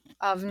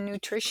of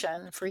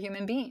nutrition for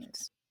human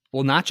beings?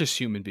 Well, not just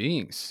human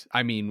beings.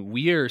 I mean,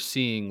 we are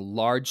seeing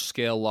large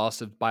scale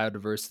loss of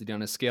biodiversity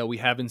on a scale we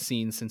haven't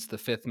seen since the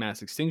fifth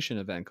mass extinction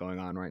event going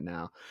on right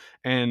now.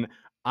 And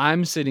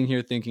I'm sitting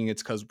here thinking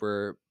it's because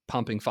we're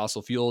pumping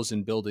fossil fuels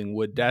and building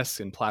wood desks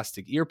and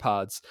plastic ear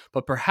pods,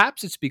 but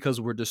perhaps it's because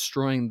we're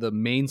destroying the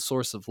main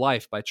source of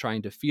life by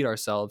trying to feed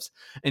ourselves.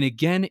 And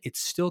again, it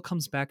still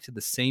comes back to the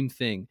same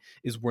thing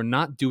is we're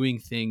not doing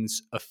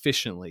things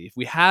efficiently. If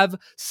we have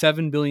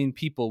 7 billion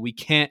people, we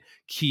can't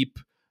keep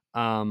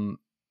um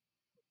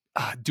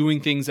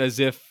doing things as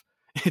if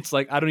it's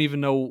like I don't even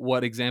know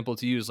what example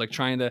to use, like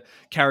trying to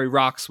carry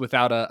rocks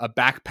without a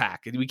backpack.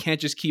 We can't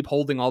just keep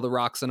holding all the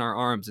rocks in our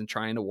arms and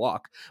trying to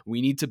walk.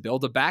 We need to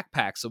build a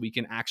backpack so we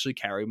can actually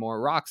carry more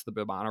rocks, the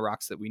amount of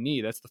rocks that we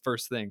need. That's the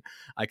first thing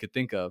I could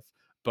think of.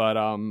 But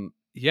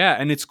yeah,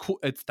 and it's cool.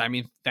 It's I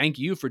mean, thank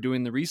you for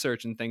doing the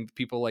research and thank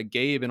people like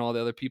Gabe and all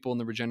the other people in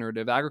the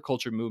regenerative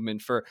agriculture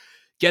movement for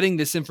getting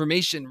this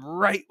information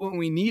right when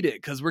we need it,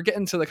 because we're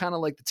getting to the kind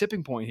of like the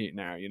tipping point here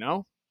now, you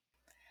know?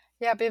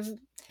 Yeah, but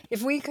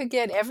if we could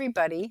get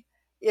everybody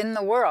in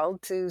the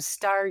world to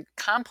start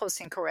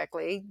composting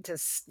correctly, to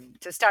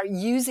start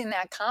using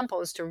that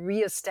compost to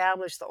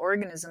reestablish the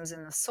organisms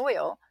in the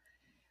soil,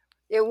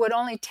 it would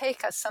only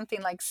take us something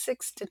like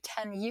 6 to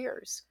 10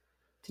 years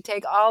to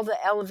take all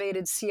the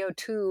elevated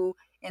CO2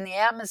 in the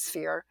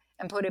atmosphere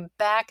and put it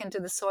back into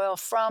the soil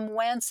from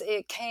whence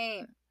it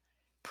came.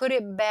 Put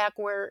it back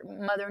where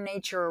Mother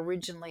Nature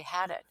originally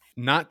had it.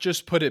 Not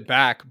just put it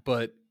back,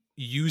 but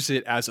use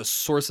it as a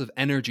source of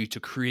energy to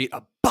create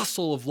a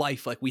bustle of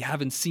life like we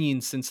haven't seen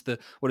since the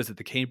what is it,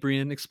 the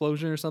Cambrian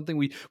explosion or something.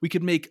 We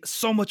could make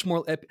so much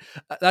more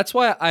that's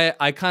why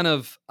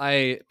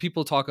I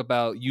people talk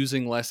about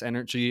using less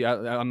energy.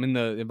 I'm in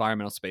the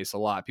environmental space a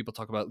lot. People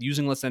talk about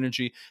using less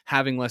energy,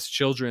 having less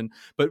children,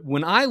 but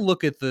when I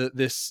look at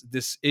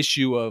this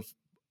issue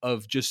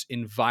of just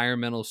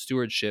environmental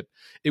stewardship,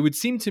 it would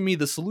seem to me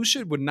the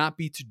solution would not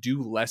be to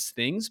do less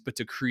things, but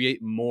to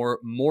create more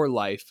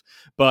life.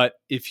 But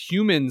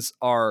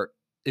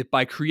if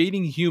by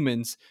creating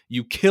humans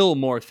you kill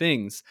more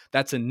things,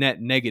 that's a net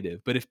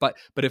negative. But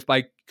if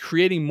by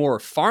creating more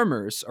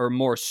farmers or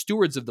more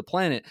stewards of the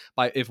planet,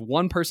 by if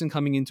one person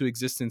coming into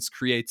existence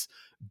creates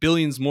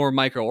billions more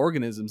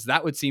microorganisms,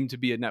 that would seem to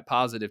be a net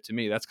positive to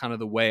me. That's kind of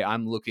the way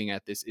I'm looking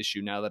at this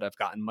issue now that I've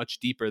gotten much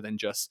deeper than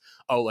just,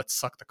 oh, let's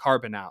suck the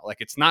carbon out.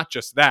 Like it's not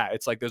just that.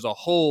 It's like there's a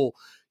whole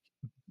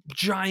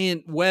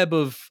giant web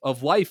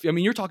of life. I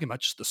mean, you're talking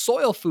about just the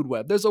soil food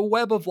web. There's a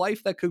web of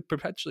life that could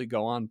perpetually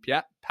go on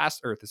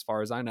past Earth, as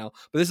far as I know.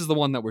 But this is the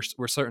one that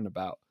we're certain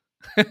about.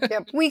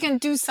 Yep, we can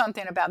do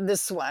something about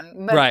this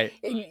one. But Right.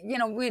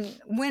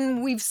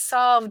 when we've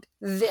solved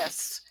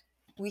this,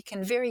 we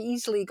can very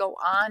easily go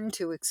on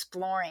to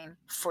exploring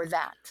for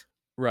that.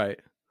 Right.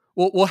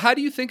 Well, how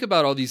do you think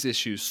about all these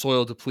issues?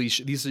 Soil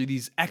depletion. These are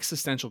these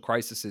existential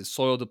crises: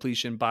 soil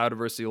depletion,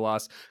 biodiversity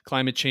loss,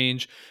 climate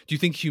change. Do you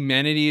think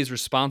humanity is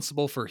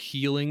responsible for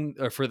healing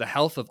or for the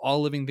health of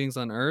all living things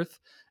on Earth?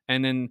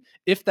 And then,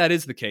 if that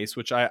is the case,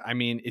 which I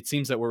mean, it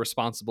seems that we're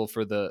responsible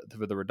for the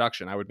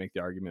reduction. I would make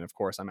the argument. Of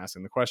course, I'm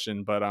asking the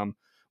question, but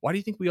why do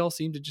you think we all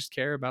seem to just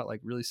care about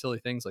like really silly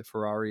things like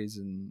Ferraris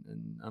and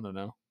I don't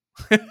know?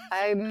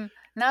 I'm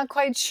not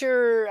quite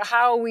sure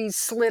how we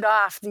slid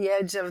off the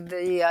edge of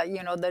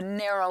the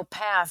narrow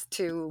path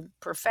to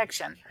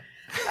perfection,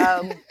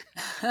 um,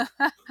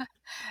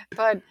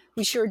 but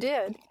we sure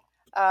did.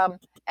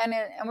 And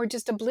we're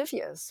just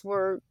oblivious.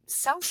 We're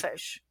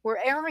selfish. We're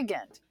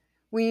arrogant.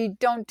 We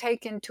don't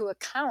take into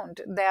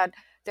account that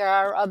there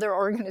are other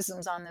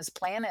organisms on this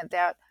planet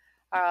that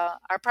are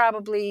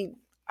probably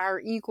our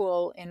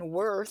equal in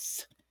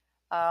worth.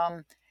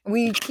 Um,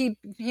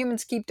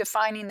 Humans keep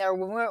defining their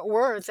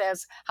worth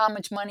as how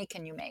much money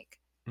can you make,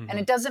 and Hmm.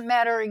 it doesn't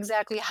matter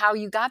exactly how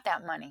you got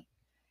that money,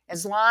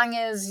 as long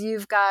as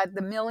you've got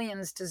the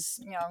millions to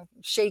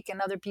shake in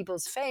other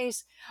people's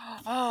face.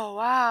 Oh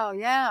wow,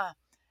 yeah.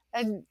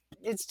 And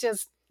it's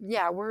just,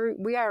 yeah,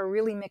 we are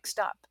really mixed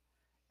up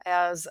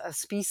as a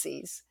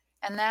species,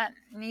 and that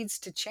needs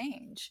to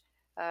change.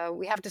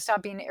 We have to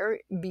stop being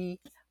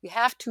we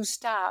have to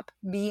stop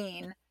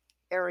being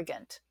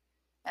arrogant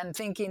and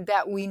thinking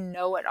that we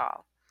know it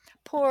all.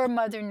 Poor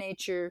Mother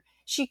Nature,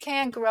 she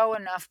can't grow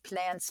enough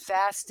plants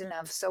fast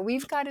enough. So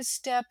we've got to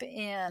step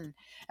in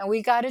and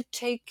we got to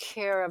take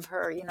care of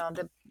her.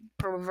 The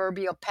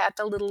proverbial pat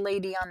the little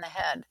lady on the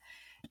head.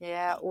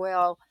 Yeah,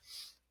 well,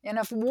 in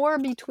a war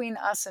between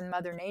us and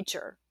Mother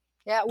Nature,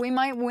 yeah, we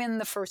might win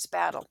the first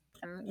battle.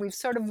 And we've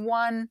sort of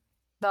won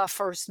the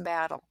first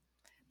battle.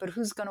 But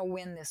who's going to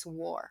win this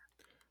war?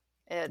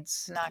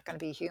 It's not going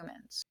to be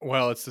humans.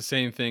 Well, it's the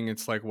same thing.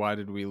 It's like, why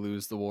did we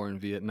lose the war in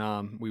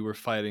Vietnam? We were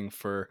fighting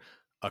for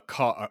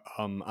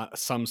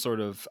some sort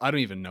of, I don't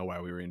even know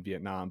why we were in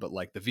Vietnam, but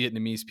like the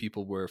Vietnamese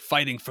people were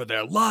fighting for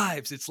their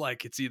lives. It's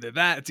like, it's either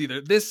that, it's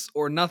either this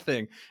or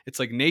nothing. It's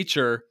like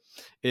nature,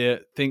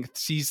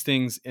 sees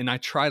things, and I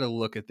try to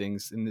look at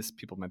things, and this,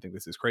 people might think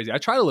this is crazy. I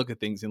try to look at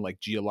things in like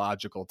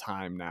geological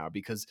time now,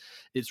 because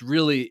it's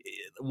really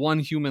one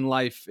human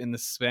life in the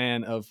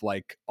span of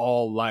like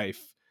all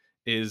life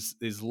is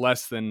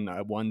less than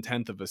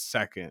 1/10 of a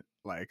second.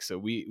 Like, so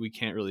we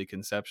can't really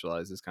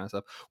conceptualize this kind of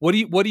stuff. What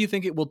do you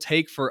think it will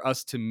take for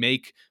us to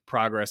make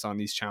progress on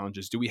these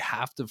challenges? Do we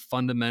have to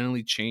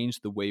fundamentally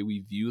change the way we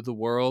view the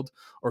world,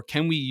 or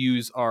can we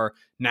use our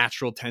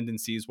natural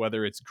tendencies,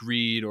 whether it's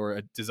greed or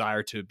a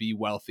desire to be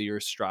wealthy or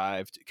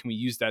strive, can we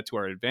use that to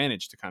our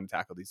advantage to kind of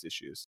tackle these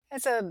issues?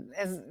 As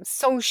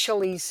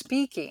socially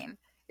speaking,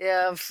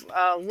 if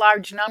a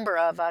large number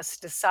of us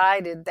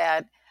decided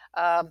that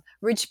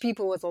rich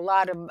people with a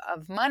lot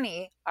of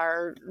money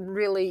are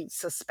really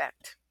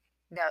suspect,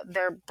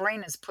 their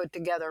brain is put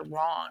together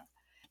wrong,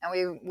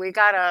 and we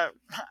gotta,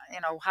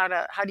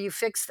 how do you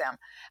fix them?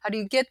 How do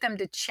you get them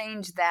to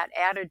change that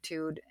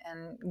attitude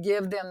and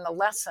give them the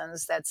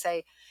lessons that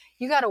say,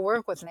 you got to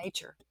work with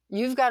nature,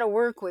 you've got to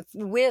work with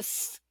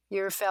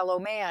your fellow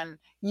man,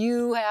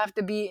 you have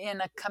to be in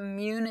a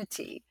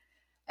community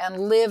and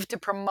live to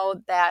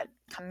promote that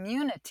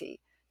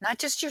community, not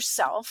just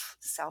yourself.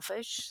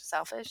 Selfish,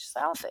 selfish,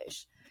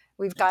 selfish.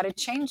 We've got to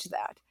change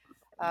that.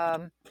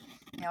 um,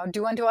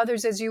 do unto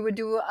others as you would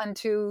do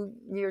unto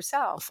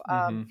yourself.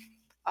 Hmm.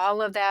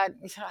 All of that,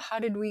 how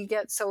did we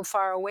get so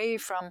far away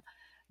from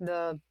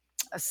the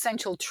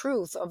essential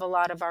truth of a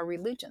lot of our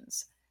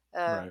religions?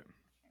 uh, Right.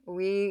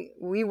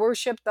 we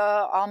worship the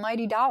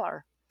almighty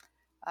dollar,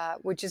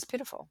 which is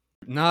pitiful.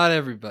 Not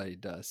everybody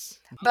does.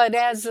 But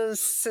as a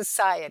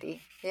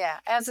society, yeah,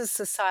 as a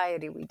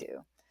society, we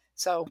do.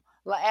 So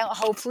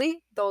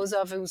hopefully, those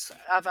of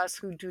us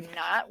who do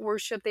not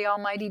worship the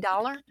almighty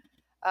dollar,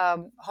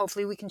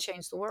 hopefully we can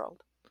change the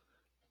world.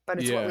 But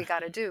it's what Yeah. we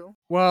got to do.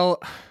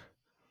 Well,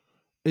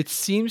 it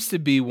seems to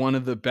be one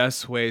of the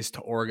best ways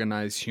to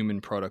organize human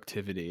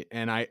productivity.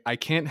 And I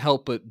can't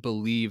help but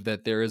believe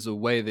that there is a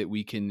way that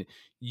we can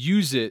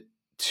use it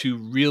to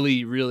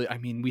really, really, I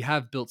mean, we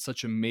have built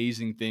such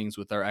amazing things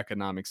with our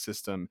economic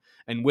system.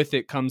 And with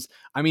it comes,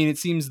 I mean, it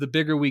seems the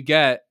bigger we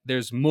get,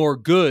 there's more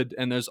good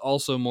and there's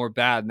also more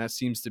bad. And that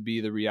seems to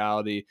be the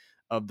reality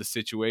of the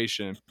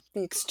situation.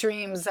 The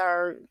extremes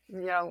are,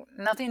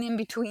 nothing in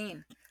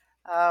between.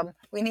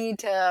 We need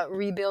to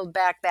rebuild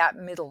back that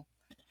middle.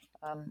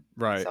 Um,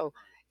 Right. so,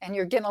 and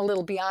you're getting a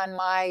little beyond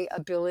my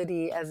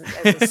ability as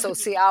a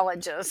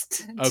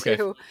sociologist Okay.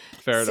 to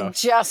Fair enough.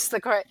 suggest the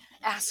correct.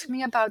 Ask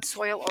me about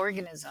soil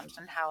organisms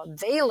and how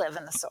they live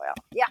in the soil.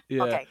 Yeah,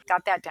 Yeah. okay,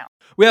 got that down.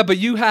 Well, yeah, but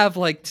you have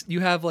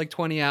like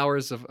 20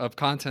 hours of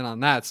content on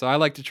that. So I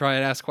like to try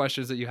and ask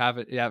questions that you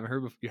haven't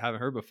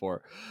heard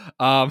before.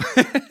 Um,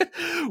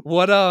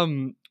 what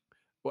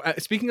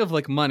speaking of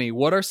like money,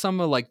 what are some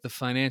of like the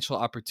financial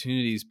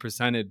opportunities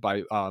presented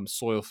by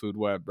soil food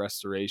web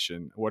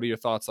restoration? What are your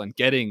thoughts on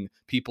getting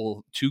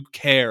people to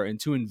care and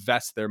to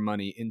invest their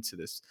money into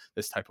this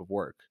type of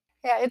work?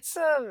 Yeah, it's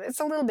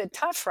a little bit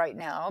tough right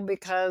now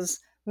because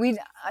we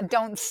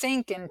don't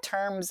think in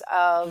terms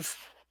of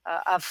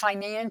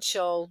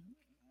financial,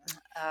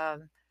 uh,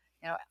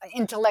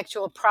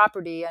 intellectual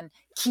property and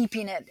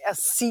keeping it a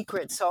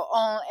secret. So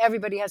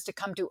everybody has to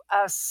come to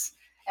us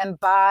and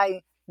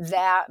buy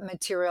that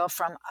material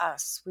from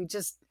us. We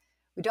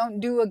don't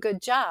do a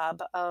good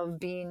job of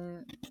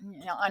being,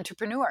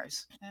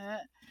 entrepreneurs.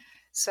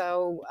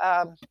 So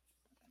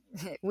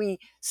we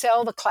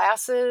sell the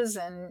classes,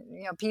 and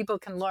people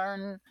can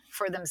learn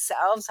for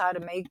themselves how to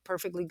make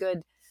perfectly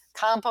good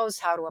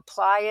compost, how to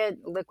apply it,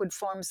 liquid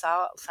form,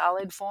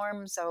 solid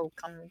form. So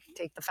come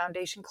take the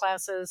foundation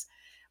classes.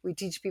 We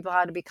teach people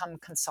how to become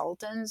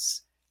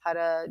consultants, how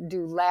to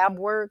do lab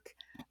work.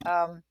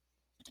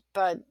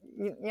 But,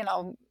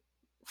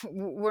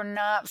 we're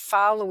not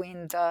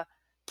following the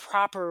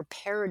proper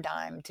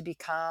paradigm to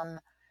become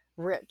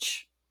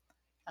rich.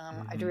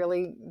 I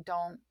really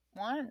don't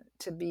want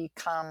to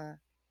become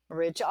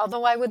rich,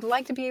 although I would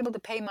like to be able to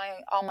pay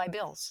all my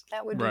bills.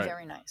 That would be Right.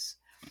 very nice.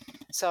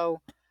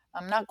 So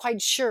I'm not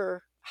quite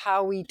sure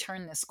how we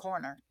turn this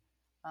corner.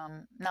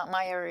 Not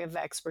my area of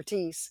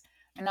expertise.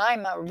 And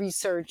I'm a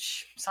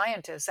research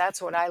scientist.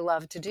 That's what I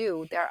love to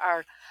do. There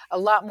are a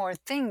lot more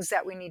things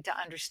that we need to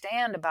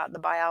understand about the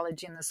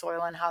biology in the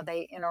soil and how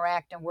they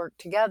interact and work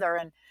together.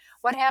 And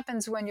what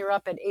happens when you're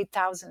up at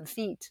 8,000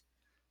 feet?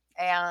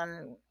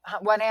 And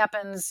what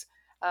happens?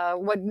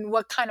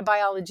 What kind of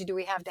biology do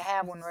we have to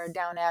have when we're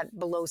down at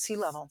below sea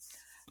level?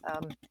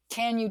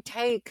 Can you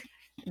take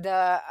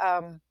the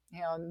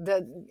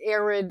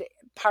arid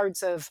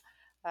parts of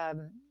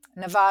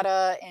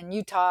Nevada and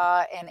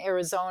Utah and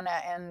Arizona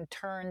and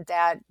turn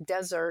that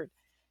desert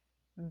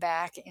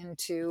back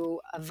into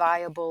a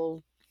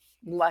viable,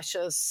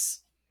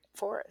 luscious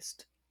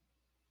forest?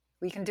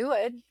 We can do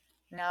it.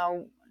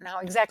 Now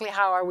exactly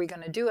how are we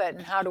going to do it,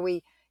 and how do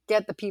we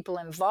get the people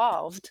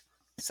involved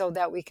so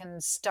that we can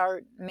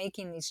start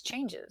making these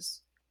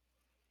changes?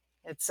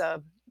 It's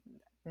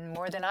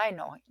more than I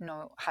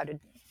know how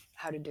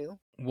to do.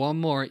 One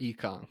more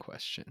econ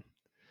question.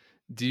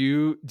 Do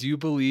you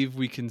believe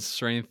we can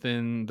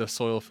strengthen the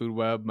soil food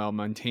web while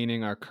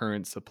maintaining our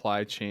current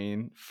supply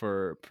chain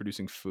for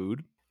producing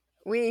food?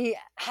 We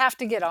have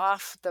to get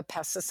off the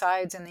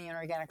pesticides and the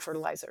inorganic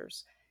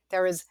fertilizers.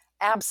 There is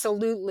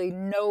absolutely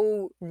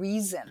no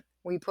reason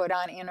we put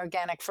on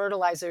inorganic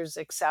fertilizers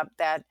except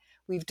that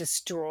we've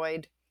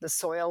destroyed the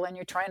soil and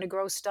you're trying to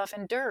grow stuff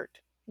in dirt.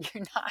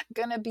 You're not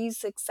going to be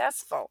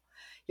successful.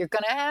 You're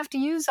going to have to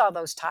use all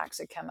those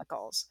toxic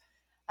chemicals.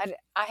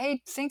 I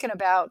hate thinking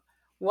about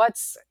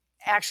what's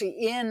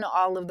actually in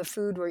all of the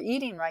food we're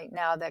eating right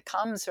now that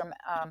comes from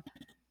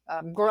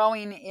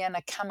growing in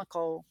a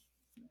chemical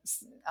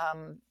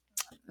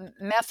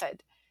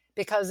method,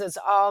 because it's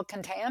all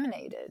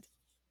contaminated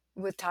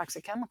with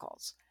toxic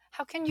chemicals.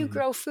 How can you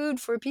grow food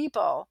for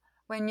people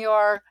when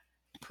you're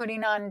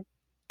putting on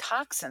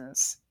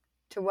toxins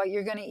to what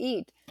you're going to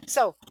eat?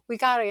 So we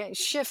got to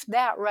shift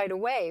that right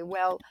away.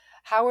 Well,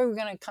 how are we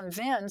going to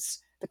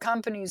convince the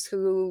companies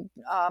who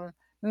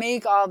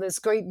make all this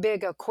great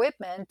big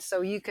equipment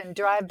so you can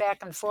drive back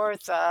and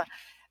forth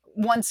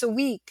once a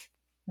week?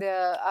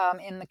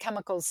 In the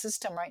chemical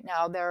system right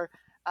now, they're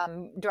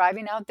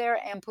driving out there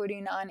and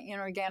putting on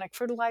inorganic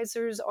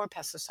fertilizers or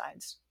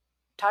pesticides.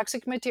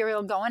 Toxic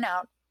material going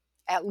out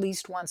at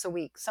least once a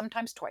week,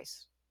 sometimes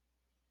twice.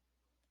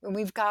 And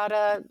we've got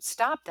to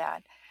stop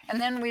that. And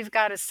then we've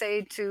got to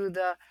say to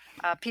the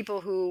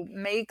people who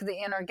make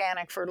the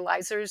inorganic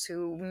fertilizers,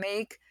 who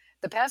make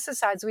the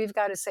pesticides, we've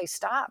got to say,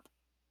 stop.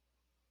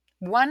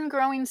 One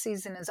growing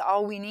season is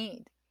all we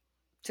need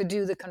to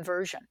do the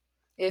conversion.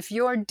 If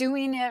you're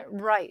doing it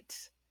right,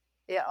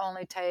 it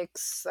only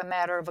takes a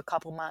matter of a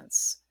couple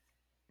months.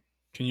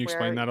 Can you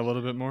explain that a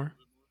little bit more?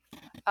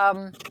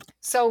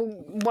 So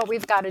what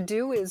we've got to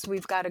do is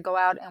we've got to go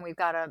out and we've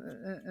got to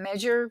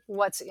measure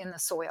what's in the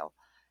soil.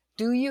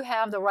 Do you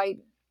have the right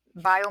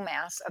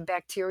biomass of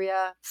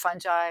bacteria,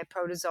 fungi,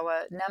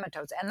 protozoa,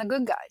 nematodes, and the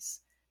good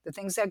guys, the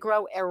things that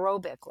grow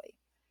aerobically?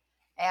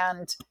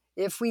 And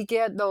if we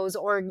get those,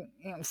 or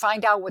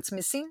find out what's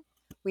missing,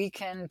 we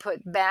can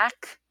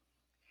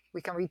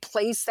we can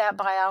replace that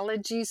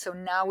biology. So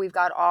now we've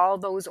got all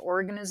those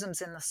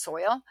organisms in the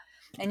soil,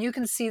 and you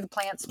can see the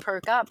plants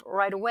perk up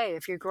right away.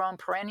 If you're growing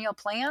perennial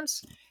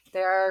plants,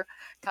 they're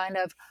kind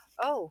of,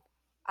 oh,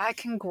 I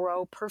can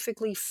grow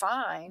perfectly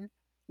fine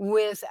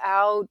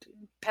without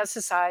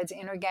pesticides,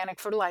 inorganic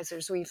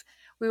fertilizers. We've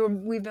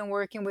been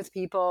working with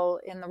people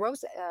in the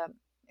rose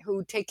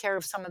who take care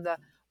of some of the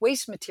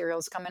waste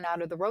materials coming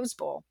out of the Rose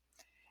Bowl,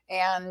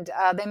 and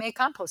they make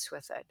compost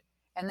with it,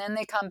 and then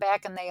they come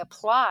back and they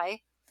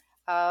apply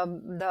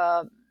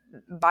the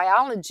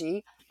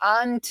biology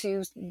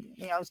onto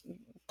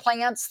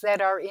plants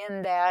that are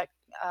in that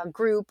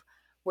group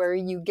where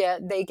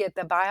they get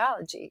the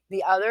biology.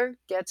 The other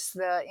gets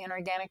the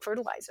inorganic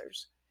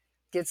fertilizers,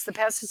 gets the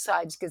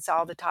pesticides, gets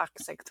all the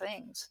toxic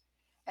things.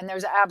 And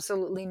there's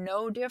absolutely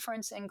no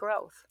difference in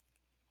growth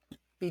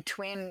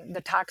between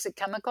the toxic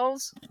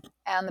chemicals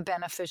and the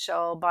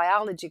beneficial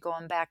biology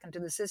going back into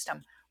the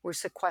system. We're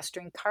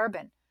sequestering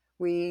carbon.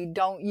 We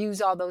don't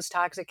use all those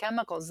toxic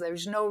chemicals.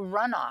 There's no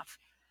runoff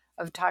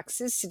of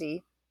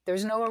toxicity.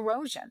 There's no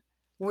erosion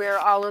where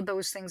all of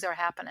those things are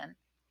happening,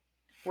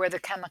 where the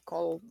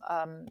chemical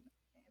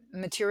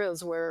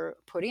materials were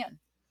put in,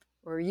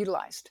 were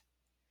utilized.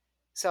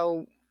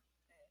 So,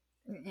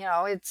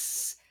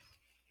 it's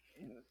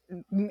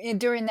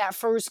during that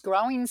first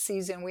growing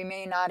season, we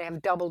may not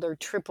have doubled or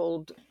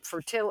tripled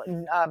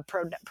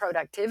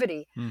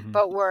productivity,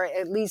 but we're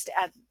at least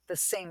at the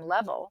same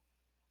level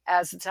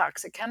as the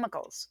toxic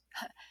chemicals.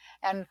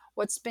 And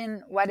what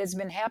has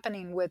been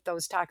happening with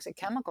those toxic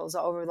chemicals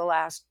over the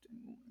last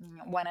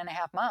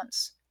 1.5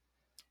 months,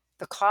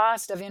 the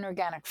cost of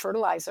inorganic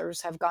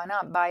fertilizers have gone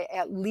up by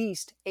at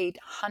least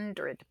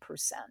 800%.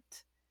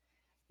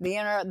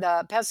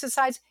 The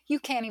pesticides, you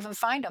can't even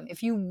find them.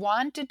 If you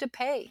wanted to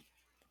pay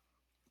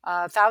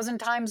 1,000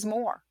 times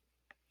more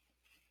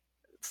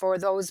for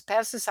those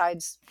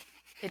pesticides,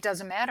 it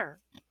doesn't matter.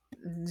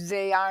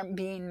 They aren't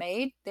being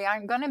made. They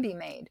aren't going to be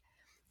made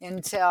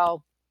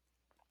until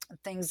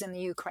things in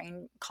the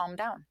Ukraine calm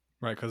down.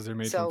 Right, because they're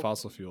made from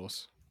fossil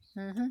fuels.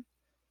 Mm-hmm.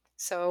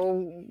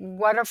 So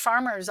what are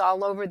farmers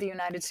all over the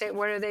United States,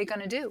 what are they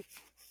going to do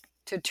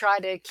to try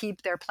to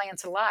keep their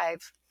plants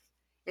alive?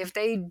 If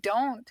they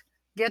don't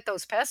get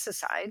those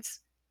pesticides,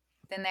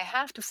 then they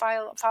have to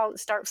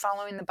start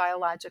following the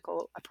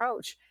biological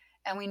approach.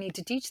 And we need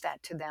to teach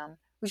that to them.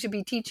 We should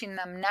be teaching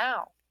them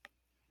now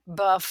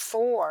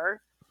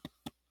before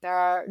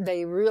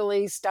they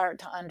really start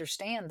to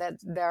understand that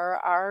there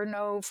are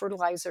no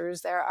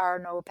fertilizers, there are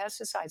no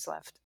pesticides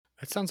left.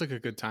 It sounds like a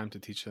good time to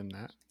teach them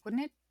that.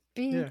 Wouldn't it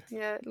be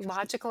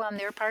logical on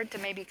their part to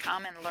maybe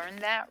come and learn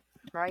that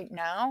right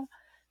now?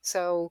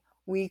 So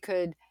we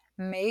could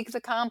make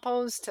the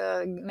compost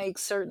to make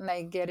certain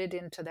they get it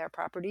into their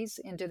properties,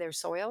 into their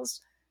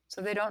soils, so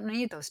they don't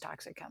need those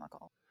toxic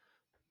chemicals.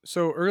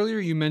 So earlier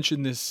you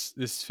mentioned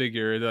this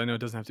figure that I know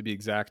it doesn't have to be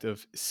exact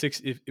of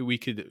if we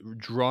could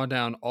draw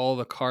down all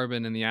the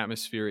carbon in the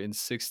atmosphere in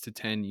 6 to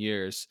 10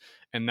 years,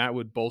 and that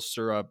would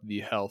bolster up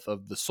the health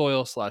of the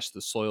soil /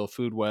 the soil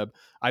food web.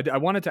 I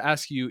wanted to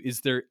ask you,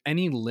 is there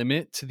any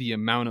limit to the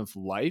amount of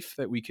life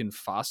that we can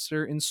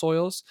foster in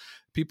soils?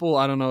 People,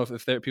 I don't know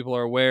if people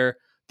are aware,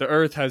 the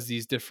earth has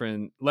these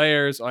different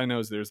layers. All I know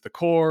is there's the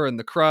core and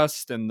the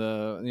crust, and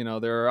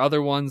there are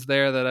other ones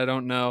there that I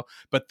don't know.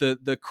 But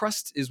the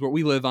crust is what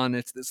we live on.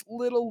 It's this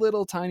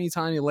little tiny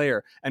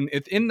layer. And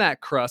in that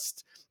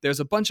crust,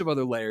 there's a bunch of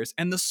other layers.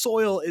 And the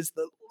soil is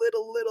the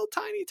little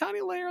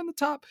tiny layer on the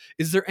top.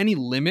 Is there any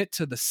limit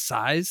to the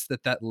size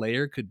that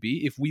layer could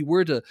be? If we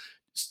were to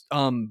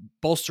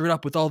bolster it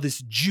up with all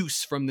this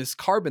juice from this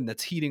carbon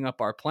that's heating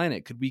up our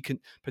planet, could we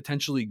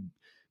potentially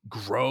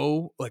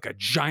grow like a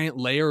giant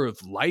layer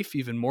of life,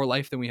 even more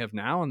life than we have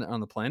now on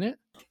the planet?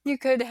 You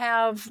could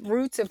have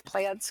roots of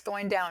plants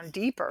going down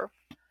deeper.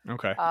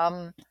 Okay.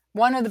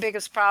 One of the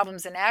biggest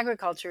problems in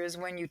agriculture is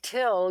when you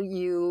till,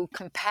 you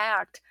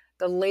compact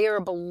the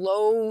layer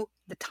below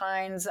the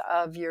tines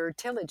of your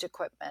tillage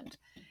equipment.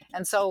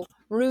 And so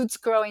roots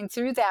growing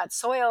through that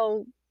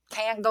soil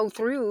can't go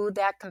through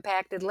that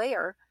compacted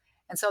layer.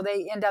 And so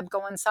they end up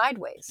going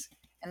sideways.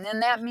 And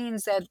then that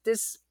means that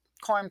this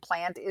corn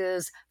plant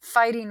is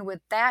fighting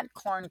with that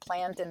corn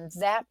plant and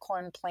that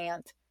corn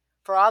plant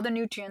for all the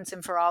nutrients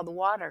and for all the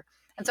water.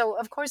 And so,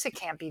 of course, it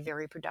can't be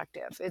very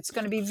productive. It's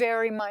going to be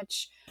very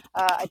much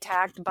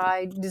attacked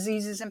by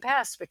diseases and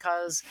pests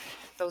because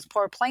those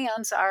poor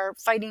plants are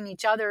fighting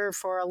each other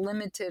for a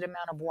limited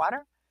amount of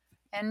water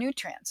and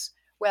nutrients.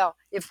 Well,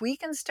 if we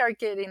can start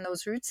getting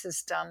those root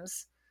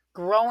systems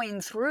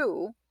growing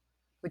through,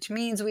 which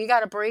means we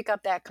got to break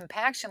up that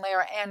compaction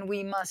layer and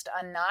we must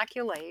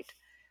inoculate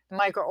the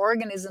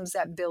microorganisms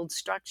that build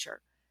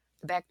structure,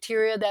 the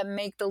bacteria that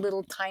make the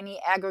little tiny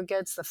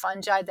aggregates, the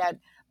fungi that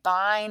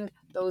bind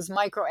those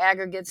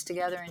microaggregates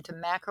together into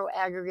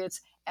macroaggregates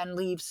and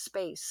leave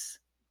space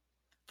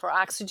for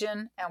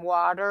oxygen and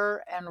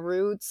water and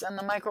roots and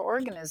the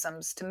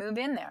microorganisms to move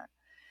in there.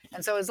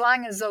 And so as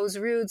long as those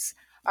roots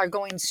are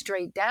going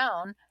straight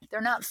down,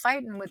 they're not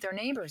fighting with their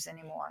neighbors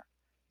anymore.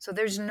 So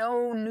there's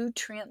no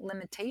nutrient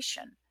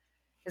limitation.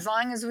 As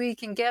long as we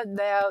can get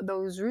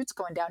those roots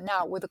going down.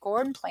 Now, with a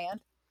corn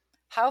plant,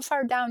 how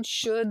far down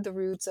should the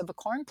roots of a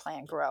corn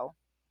plant grow?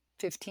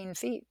 15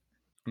 feet.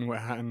 And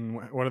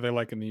what are they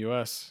like in the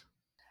U.S.?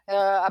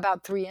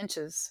 About 3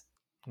 inches.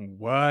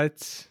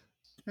 What?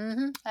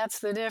 That's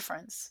the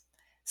difference.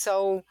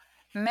 So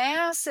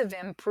massive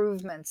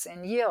improvements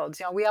in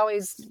yields.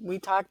 We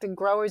talk to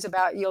growers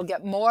about you'll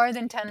get more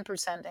than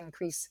 10%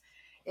 increase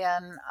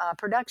in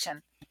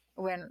production,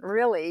 when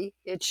really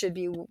it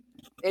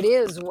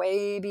is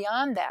way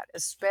beyond that,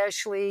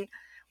 especially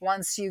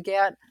once you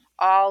get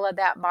all of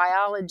that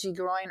biology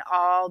growing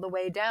all the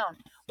way down.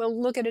 Well,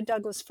 look at a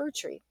Douglas fir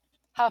tree.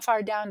 How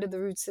far down do the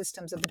root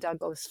systems of a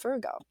Douglas fir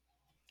go?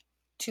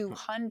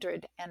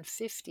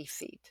 250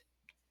 feet.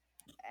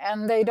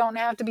 And they don't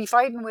have to be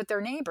fighting with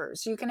their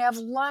neighbors. You can have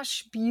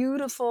lush,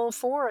 beautiful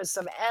forests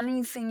of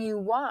anything you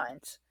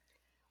want,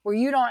 where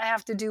you don't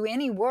have to do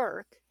any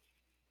work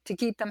to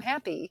keep them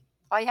happy.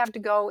 All you have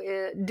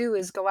to do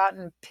is go out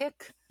and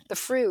pick the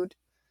fruit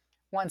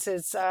once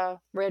it's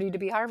ready to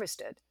be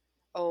harvested.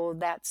 Oh,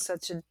 that's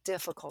such a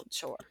difficult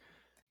chore.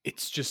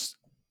 It's just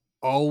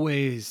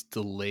always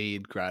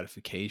delayed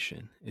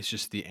gratification. It's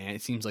just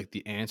it seems like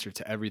the answer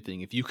to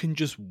everything. If you can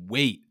just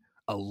wait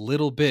a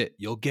little bit,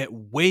 you'll get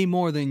way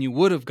more than you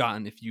would have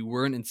gotten if you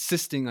weren't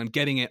insisting on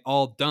getting it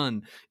all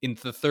done in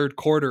the third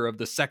quarter of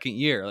the second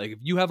year. Like if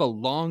you have a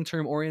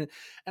long-term oriented,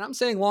 and I'm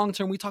saying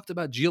long-term, we talked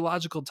about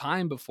geological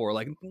time before,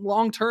 like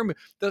long-term,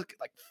 like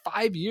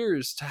 5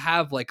 years to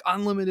have like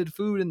unlimited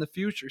food in the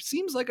future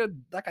seems like a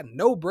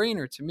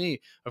no-brainer to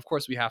me. Of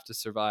course, we have to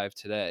survive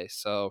today.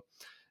 So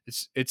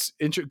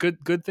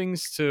good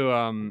things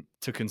to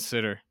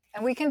consider.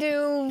 And we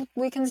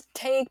can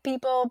take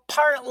people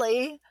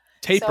partly.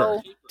 Taper,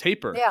 So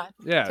taper, yeah,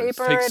 yeah.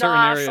 taper Take it certain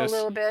off a areas.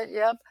 little bit.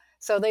 Yep.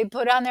 So they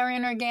put on their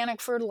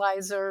inorganic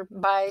fertilizer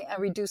by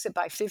reduce it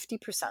by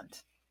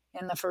 50%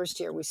 in the first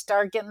year. We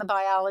start getting the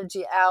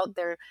biology out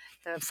there.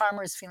 The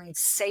farmer is feeling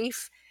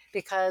safe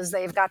because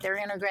they've got their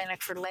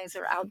inorganic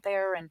fertilizer out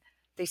there, and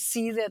they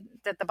see that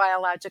the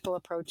biological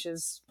approach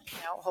is,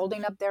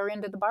 holding up their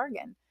end of the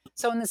bargain.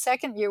 So in the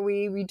second year,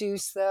 we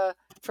reduce the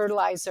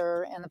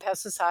fertilizer and the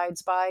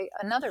pesticides by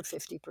another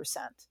 50%.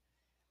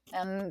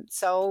 And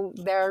so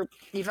they're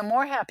even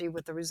more happy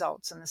with the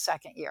results in the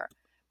second year.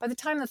 By the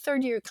time the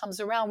third year comes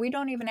around, we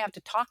don't even have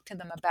to talk to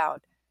them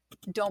about,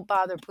 don't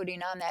bother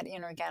putting on that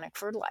inorganic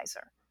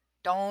fertilizer.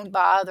 Don't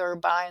bother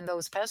buying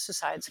those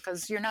pesticides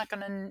because you're not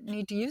going to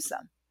need to use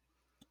them.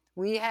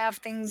 We have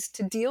things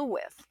to deal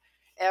with.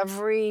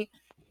 Every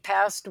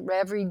pest,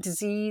 every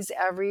disease,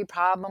 every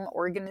problem,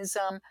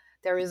 organism,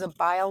 there is a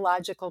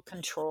biological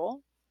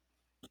control,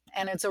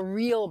 and it's a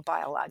real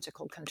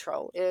biological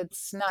control.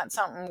 It's not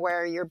something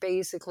where you're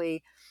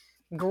basically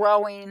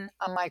growing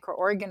a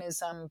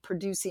microorganism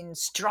producing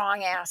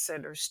strong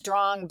acid or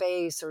strong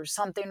base or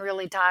something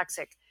really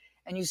toxic,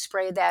 and you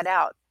spray that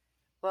out.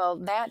 Well,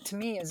 that to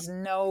me is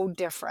no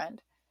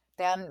different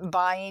than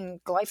buying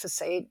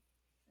glyphosate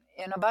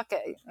in a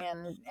bucket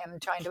and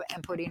trying to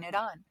and putting it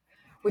on.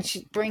 Which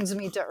brings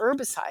me to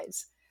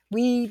herbicides.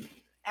 We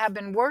have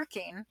been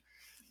working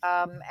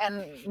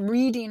and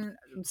reading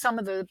some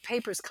of the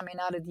papers coming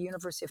out of the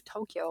University of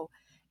Tokyo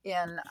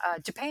in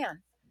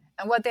Japan.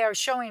 And what they are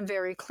showing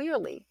very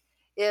clearly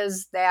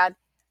is that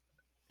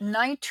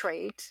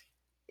nitrate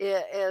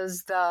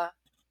is the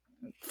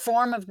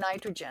form of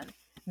nitrogen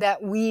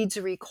that weeds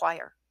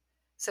require.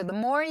 So the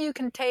more you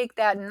can take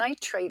that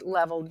nitrate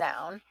level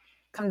down,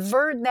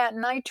 convert that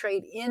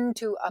nitrate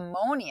into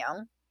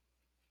ammonium,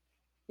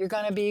 you're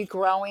going to be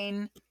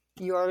growing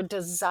your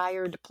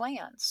desired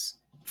plants.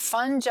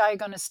 Fungi are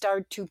going to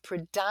start to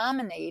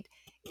predominate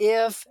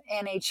if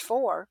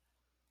NH4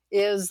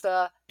 is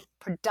the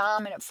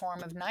predominant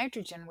form of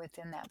nitrogen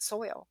within that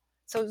soil.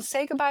 So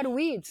say goodbye to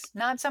weeds,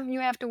 not something you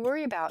have to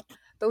worry about.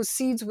 Those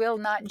seeds will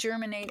not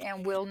germinate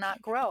and will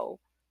not grow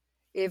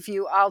if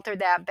you alter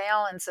that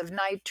balance of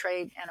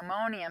nitrate and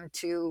ammonium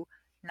to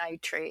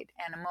nitrate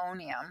and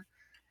ammonium.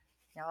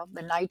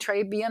 The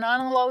nitrate being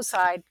on the low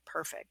side,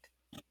 perfect.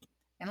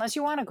 Unless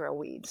you want to grow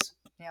weeds,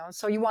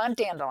 so you want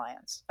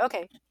dandelions.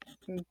 Okay,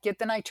 get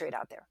the nitrate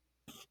out there.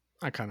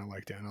 I kind of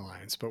like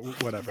dandelions, but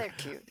whatever. They're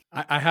cute.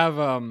 I have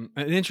an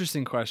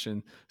interesting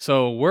question.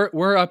 So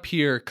we're up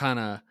here kind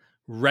of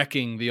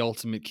wrecking the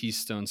ultimate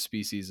keystone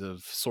species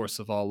of source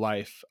of all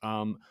life.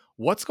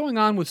 What's going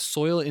on with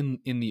soil in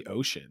the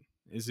ocean?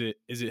 Is it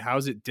how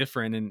is it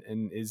different,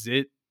 and is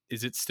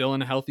it still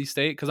in a healthy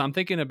state? Because I'm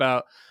thinking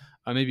about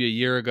maybe a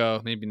year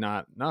ago, maybe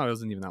not. No, it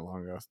wasn't even that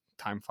long ago.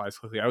 Time flies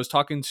quickly. I was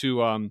talking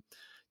to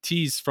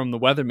Tees from the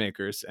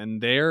Weathermakers,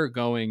 and they're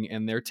going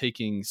and they're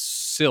taking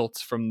silt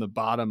from the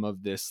bottom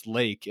of this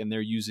lake and they're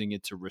using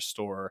it to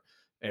restore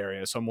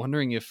areas. So I'm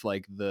wondering if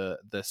like the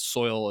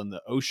soil in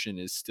the ocean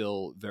is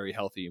still very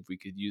healthy, if we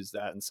could use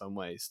that in some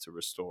ways to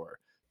restore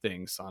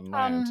things on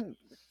land.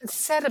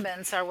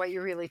 Sediments are what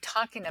you're really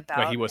talking But he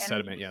about. was And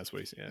sediment, yeah, that's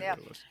what he yeah, what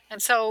it was.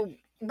 and so,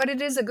 but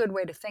it is a good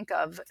way to think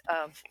of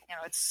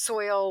it's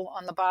soil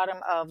on the bottom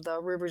of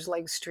the rivers,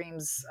 lakes,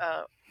 streams,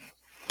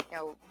 you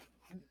know,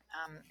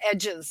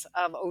 edges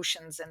of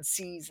oceans and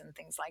seas and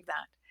things like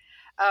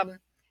that.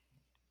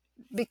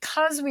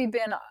 Because we've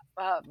been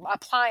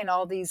applying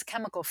all these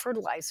chemical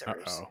fertilizers,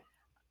 Uh-oh.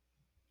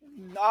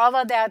 all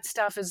of that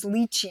stuff is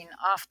leaching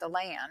off the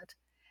land.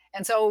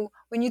 And so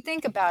when you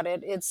think about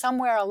it, it's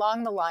somewhere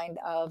along the line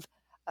of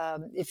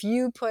if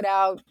you put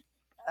out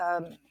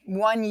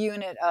 1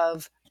 unit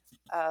of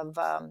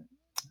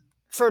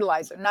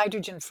fertilizer,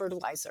 nitrogen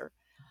fertilizer,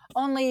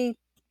 only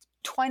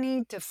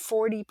 20 to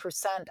 40%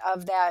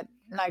 of that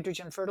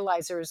nitrogen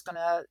fertilizer is going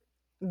to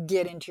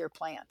get into your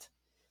plant.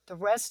 The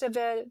rest of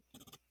it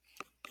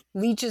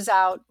leaches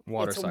out,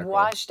 Water it's cycle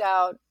washed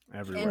out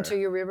everywhere. into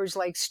your rivers,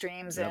 lakes,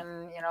 streams, Yep.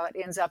 and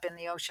it ends up in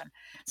the ocean.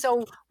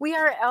 So we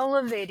are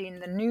elevating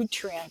the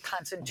nutrient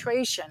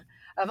concentration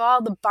of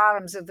all the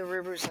bottoms of the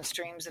rivers and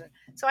streams. And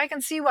so I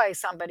can see why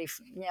somebody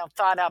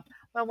thought up,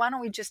 well, why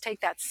don't we just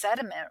take that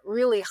sediment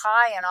really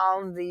high in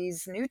all of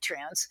these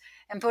nutrients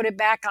and put it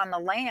back on the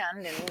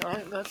land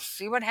and let's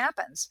see what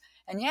happens.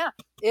 And yeah,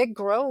 it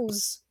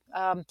grows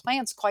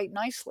plants quite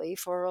nicely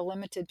for a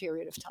limited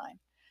period of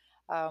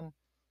time.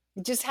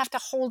 You just have to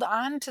hold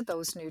on to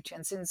those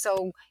nutrients. And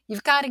so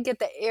you've got to get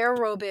the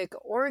aerobic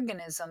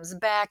organisms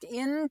back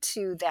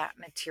into that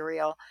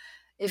material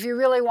if you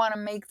really want to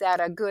make that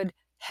a good,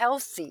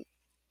 healthy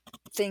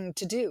thing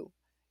to do.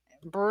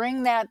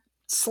 Bring that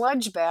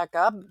sludge back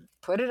up,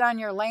 put it on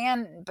your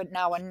land, but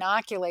now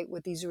inoculate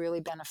with these really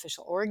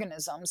beneficial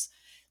organisms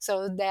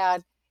so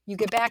that you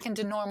get back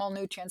into normal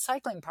nutrient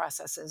cycling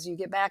processes. You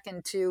get back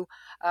into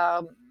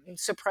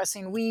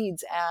suppressing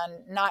weeds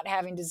and not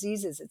having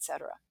diseases,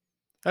 etc.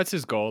 That's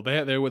his goal.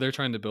 They're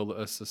trying to build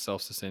a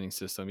self-sustaining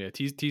system. Yeah,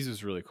 Tease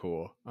is really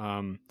cool.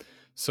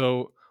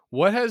 So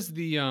what has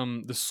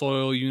the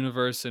soil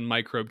universe and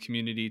microbe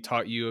community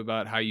taught you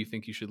about how you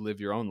think you should live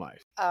your own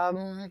life?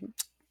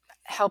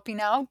 Helping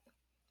out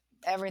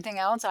everything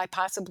else I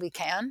possibly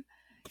can,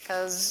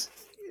 because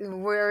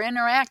we're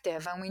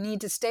interactive and we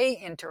need to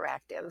stay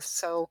interactive.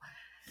 So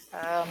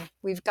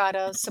we've got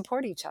to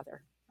support each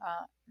other.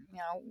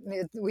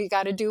 We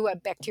got to do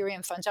what bacteria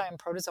and fungi and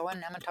protozoa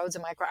and nematodes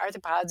and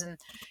microarthropods, and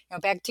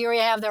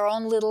bacteria have their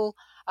own little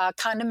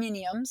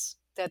condominiums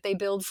that they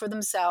build for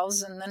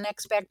themselves, and the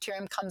next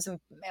bacterium comes and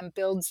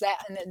builds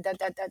that,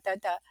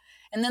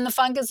 and then the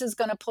fungus is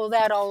going to pull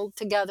that all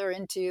together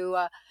into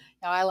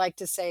I like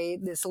to say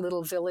this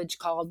little village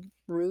called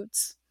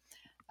roots.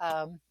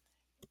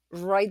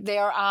 Right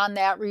there on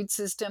that root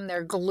system,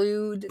 they're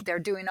glued, they're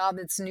doing all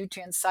this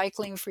nutrient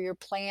cycling for your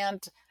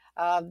plant.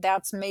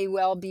 That may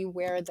well be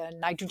where the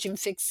nitrogen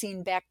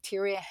fixing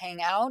bacteria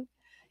hang out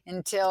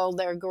until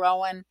they're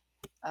growing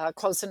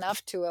close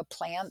enough to a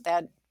plant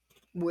that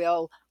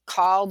will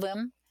call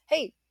them,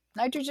 hey,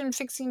 nitrogen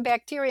fixing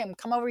bacterium,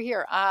 come over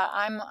here.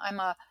 I'm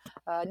a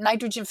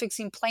nitrogen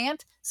fixing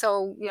plant,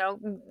 so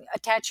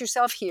attach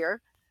yourself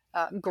here,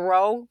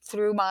 grow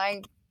through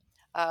my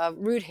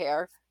root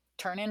hair,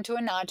 turn into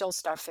a nodule,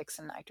 start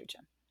fixing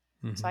nitrogen.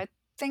 So I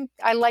think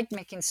I like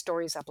making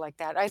stories up like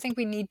that. I think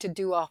we need to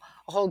do a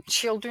whole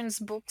children's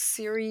book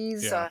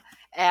series,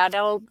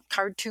 adult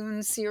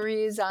cartoon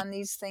series on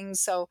these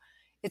things, so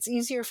it's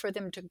easier for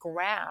them to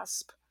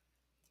grasp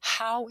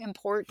how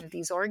important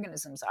these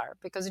organisms are,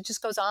 because it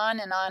just goes on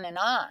and on and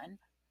on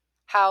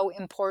how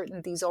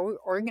important these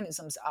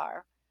organisms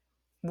are.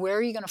 Where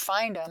are you going to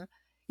find them?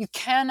 You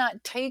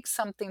cannot take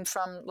something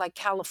from like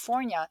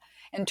California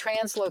and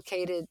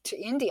translocate it to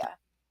India,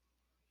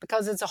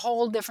 because it's a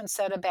whole different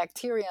set of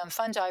bacteria and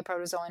fungi,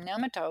 protozoa, and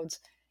nematodes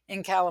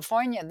in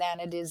California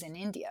than it is in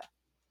India.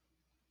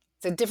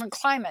 It's a different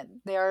climate.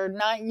 They're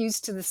not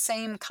used to the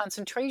same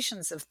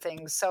concentrations of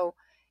things. So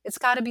it's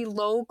got to be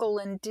local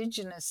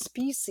indigenous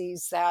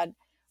species that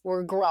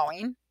we're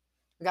growing.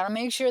 We got to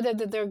make sure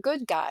that they're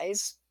good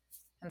guys.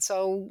 And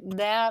so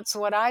that's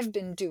what I've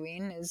been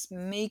doing, is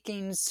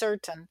making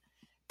certain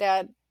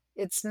that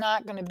it's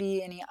not going to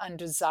be any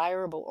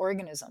undesirable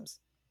organisms.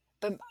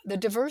 But the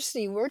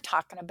diversity we're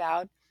talking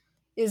about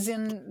is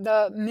in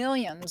the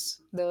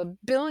millions, the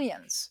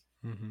billions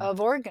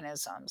of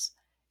organisms.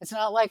 It's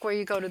not like where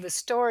you go to the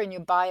store and you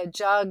buy a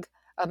jug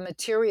of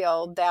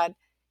material that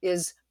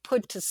is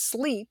put to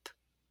sleep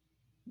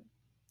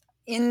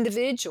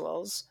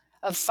individuals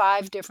of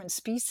 5 different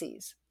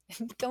species.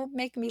 Don't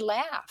make me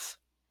laugh.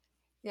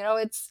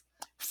 It's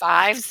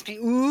 5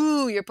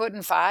 ooh, you're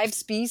putting 5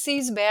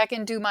 species back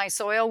into my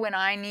soil when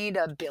I need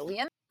 1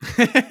 billion?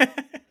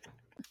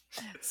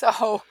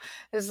 So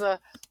it's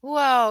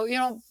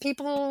whoa,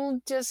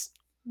 people just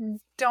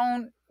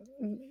don't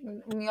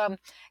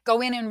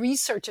go in and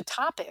research a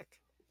topic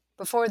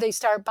before they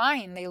start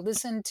buying. They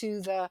listen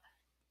to the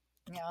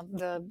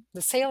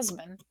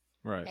salesman,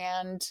 right,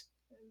 and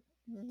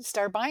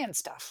start buying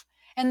stuff.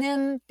 And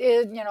then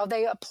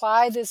they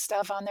apply this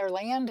stuff on their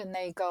land and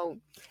they go,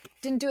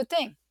 didn't do a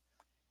thing.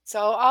 So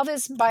all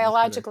this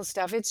biological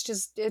stuff, it's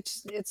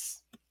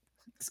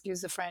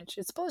excuse the French,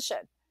 it's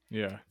bullshit.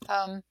 Yeah.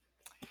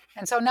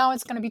 And so now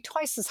it's going to be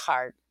twice as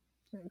hard,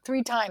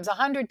 3 times,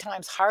 100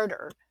 times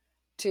harder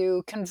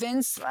to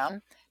convince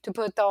them to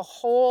put the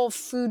whole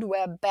food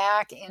web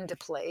back into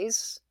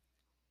place,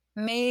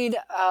 made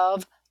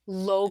of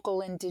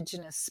local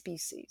indigenous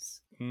species.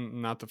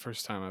 Not the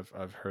first time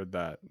I've heard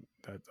that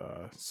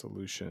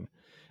solution.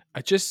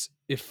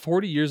 If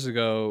 40 years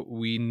ago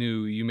we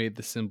knew you made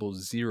the symbol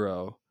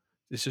 0,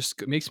 this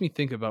just makes me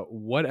think about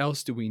what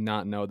else do we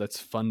not know that's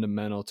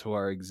fundamental to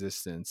our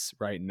existence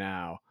right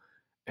now.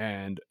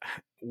 And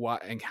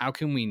how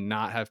can we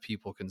not have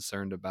people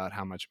concerned about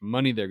how much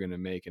money they're going to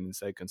make, and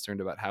instead concerned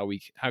about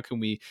how can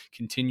we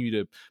continue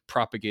to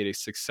propagate a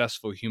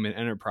successful human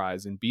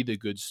enterprise and be the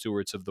good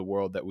stewards of the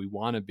world that we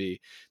want to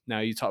be. Now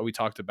we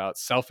talked about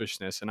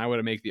selfishness, and I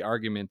would make the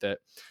argument that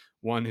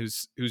one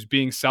who's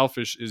being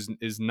selfish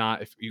is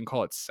not, if you can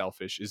call it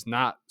selfish, is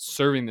not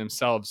serving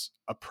themselves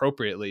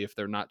appropriately if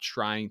they're not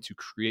trying to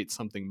create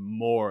something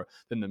more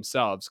than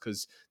themselves.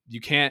 Because you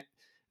can't,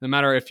 no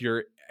matter if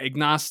you're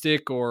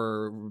agnostic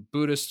or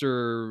Buddhist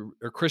or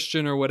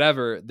Christian or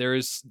whatever, there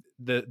is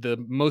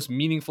the most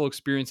meaningful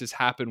experiences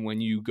happen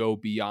when you go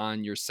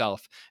beyond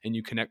yourself and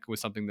you connect with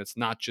something that's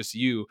not just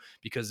you,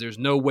 because there's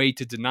no way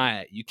to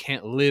deny it. You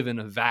can't live in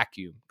a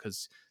vacuum,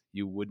 because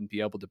you wouldn't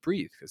be able to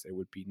breathe, because there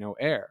would be no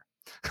air.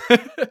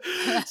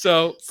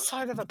 So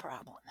sort of a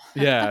problem.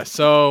 Yeah.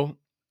 So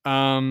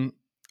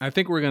I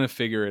think we're gonna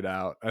figure it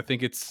out. I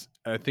think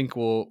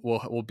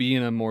we'll be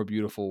in a more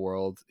beautiful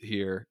world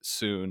here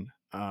soon.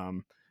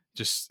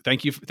 Just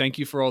thank you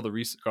for all the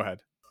research. Go ahead.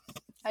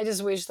 I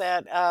just wish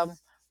that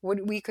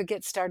we could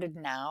get started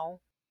now.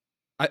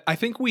 I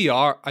think we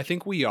are. I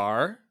think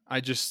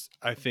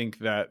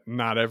that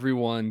not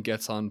everyone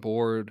gets on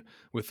board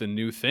with a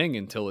new thing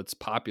until it's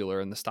popular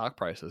and the stock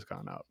price has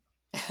gone up.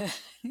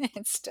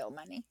 It's still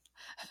money.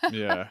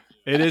 Yeah,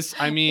 it is.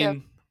 I Yep.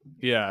 mean,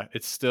 yeah,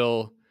 it's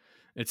still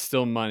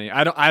money.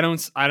 I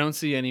don't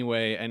see any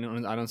way,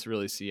 and I don't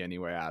really see any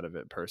way out of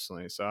it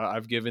personally. So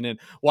I've given in.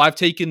 Well, I've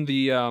taken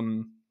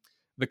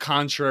the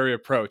contrary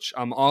approach.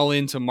 I'm all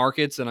into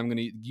markets, and I'm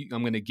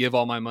gonna give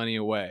all my money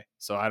away,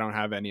 so I don't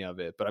have any of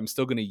it. But I'm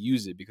still gonna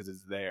use it because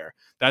it's there.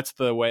 That's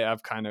the way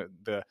I've kind of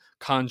the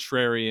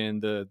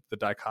contrarian, the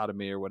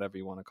dichotomy, or whatever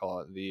you want to call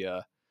it.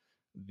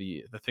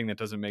 The thing that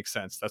doesn't make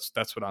sense.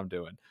 That's what I'm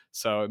doing.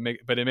 So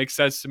but it makes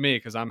sense to me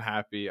because I'm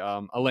happy.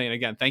 Elaine,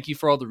 again, thank you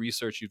for all the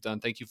research you've done.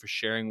 Thank you for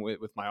sharing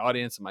with my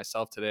audience and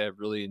myself today. I've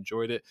really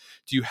enjoyed it.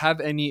 Do you have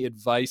any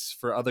advice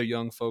for other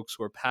young folks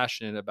who are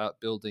passionate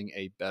about building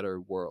a better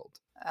world?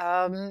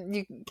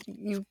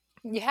 You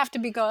you have to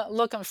be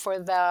looking for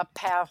the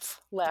path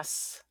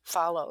less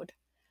followed,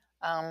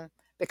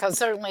 because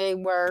certainly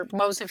where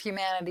most of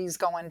humanity is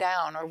going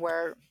down, or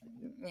where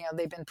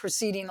they've been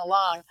proceeding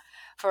along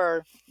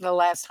for the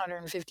last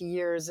 150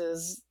 years,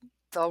 is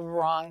the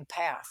wrong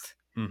path.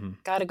 Mm-hmm.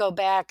 Got to go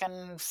back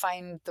and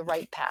find the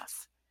right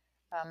path.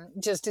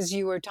 Just as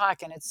you were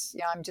talking, it's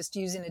I'm just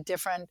using a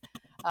different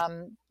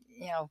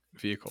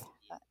Vehicle.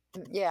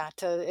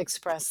 to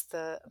express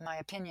my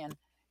opinion.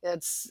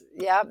 It's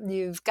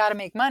you've got to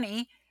make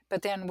money,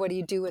 but then what do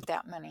you do with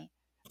that money?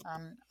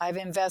 I've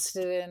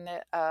invested in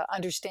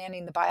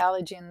understanding the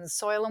biology in the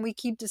soil, and we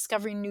keep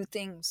discovering new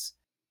things.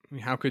 I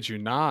mean, how could you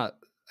not?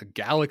 A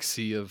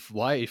galaxy of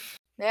life.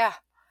 Yeah.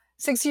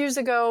 6 years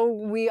ago,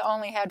 we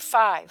only had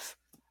 5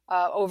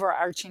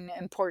 overarching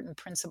important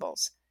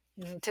principles.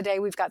 And today,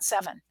 we've got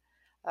 7.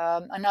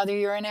 Another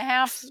year and a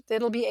half,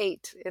 it'll be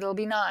 8. It'll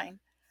be 9,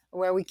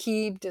 where we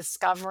keep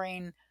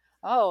discovering,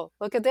 oh,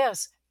 look at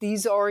this.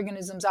 These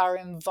organisms are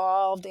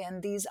involved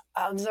in these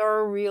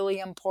other really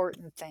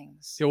important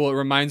things. Yeah, well, it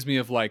reminds me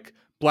of like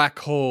black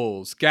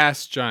holes,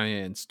 gas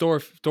giants,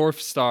 dwarf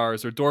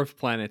stars, or dwarf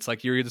planets.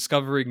 Like you're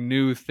discovering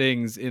new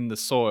things in the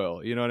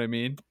soil. You know what I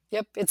mean?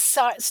 Yep, it's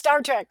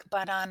Star Trek,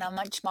 but on a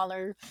much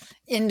smaller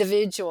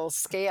individual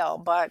scale.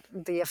 But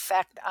the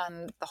effect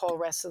on the whole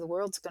rest of the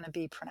world is going to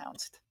be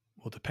pronounced.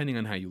 Well, depending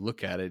on how you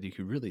look at it, you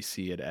could really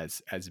see it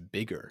as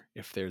bigger.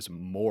 If there's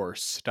more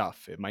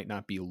stuff, it might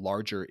not be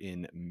larger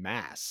in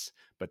mass,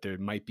 but there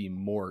might be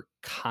more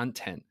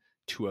content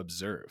to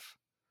observe.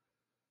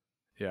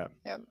 Yeah.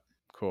 Yep.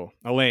 Cool.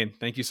 Elaine,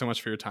 thank you so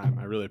much for your time.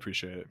 I really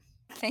appreciate it.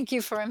 Thank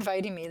you for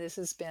inviting me. This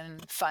has been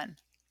fun.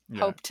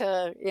 Yeah. Hope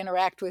to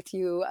interact with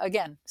you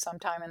again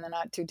sometime in the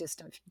not too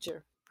distant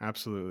future.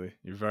 Absolutely.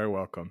 You're very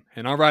welcome.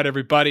 And all right,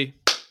 everybody.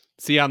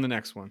 See you on the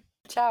next one.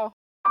 Ciao.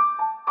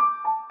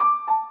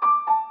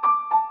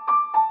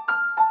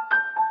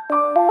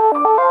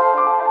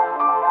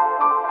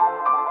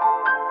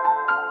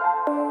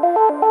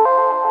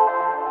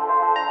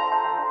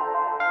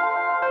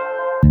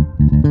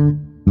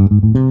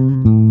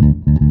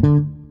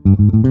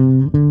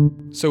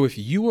 So if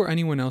you or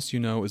anyone else you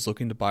know is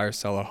looking to buy or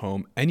sell a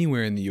home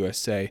anywhere in the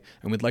USA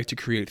and would like to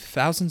create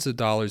thousands of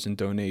dollars in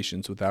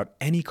donations without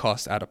any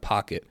cost out of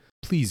pocket,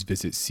 please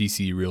visit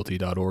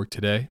ccrealty.org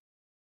today.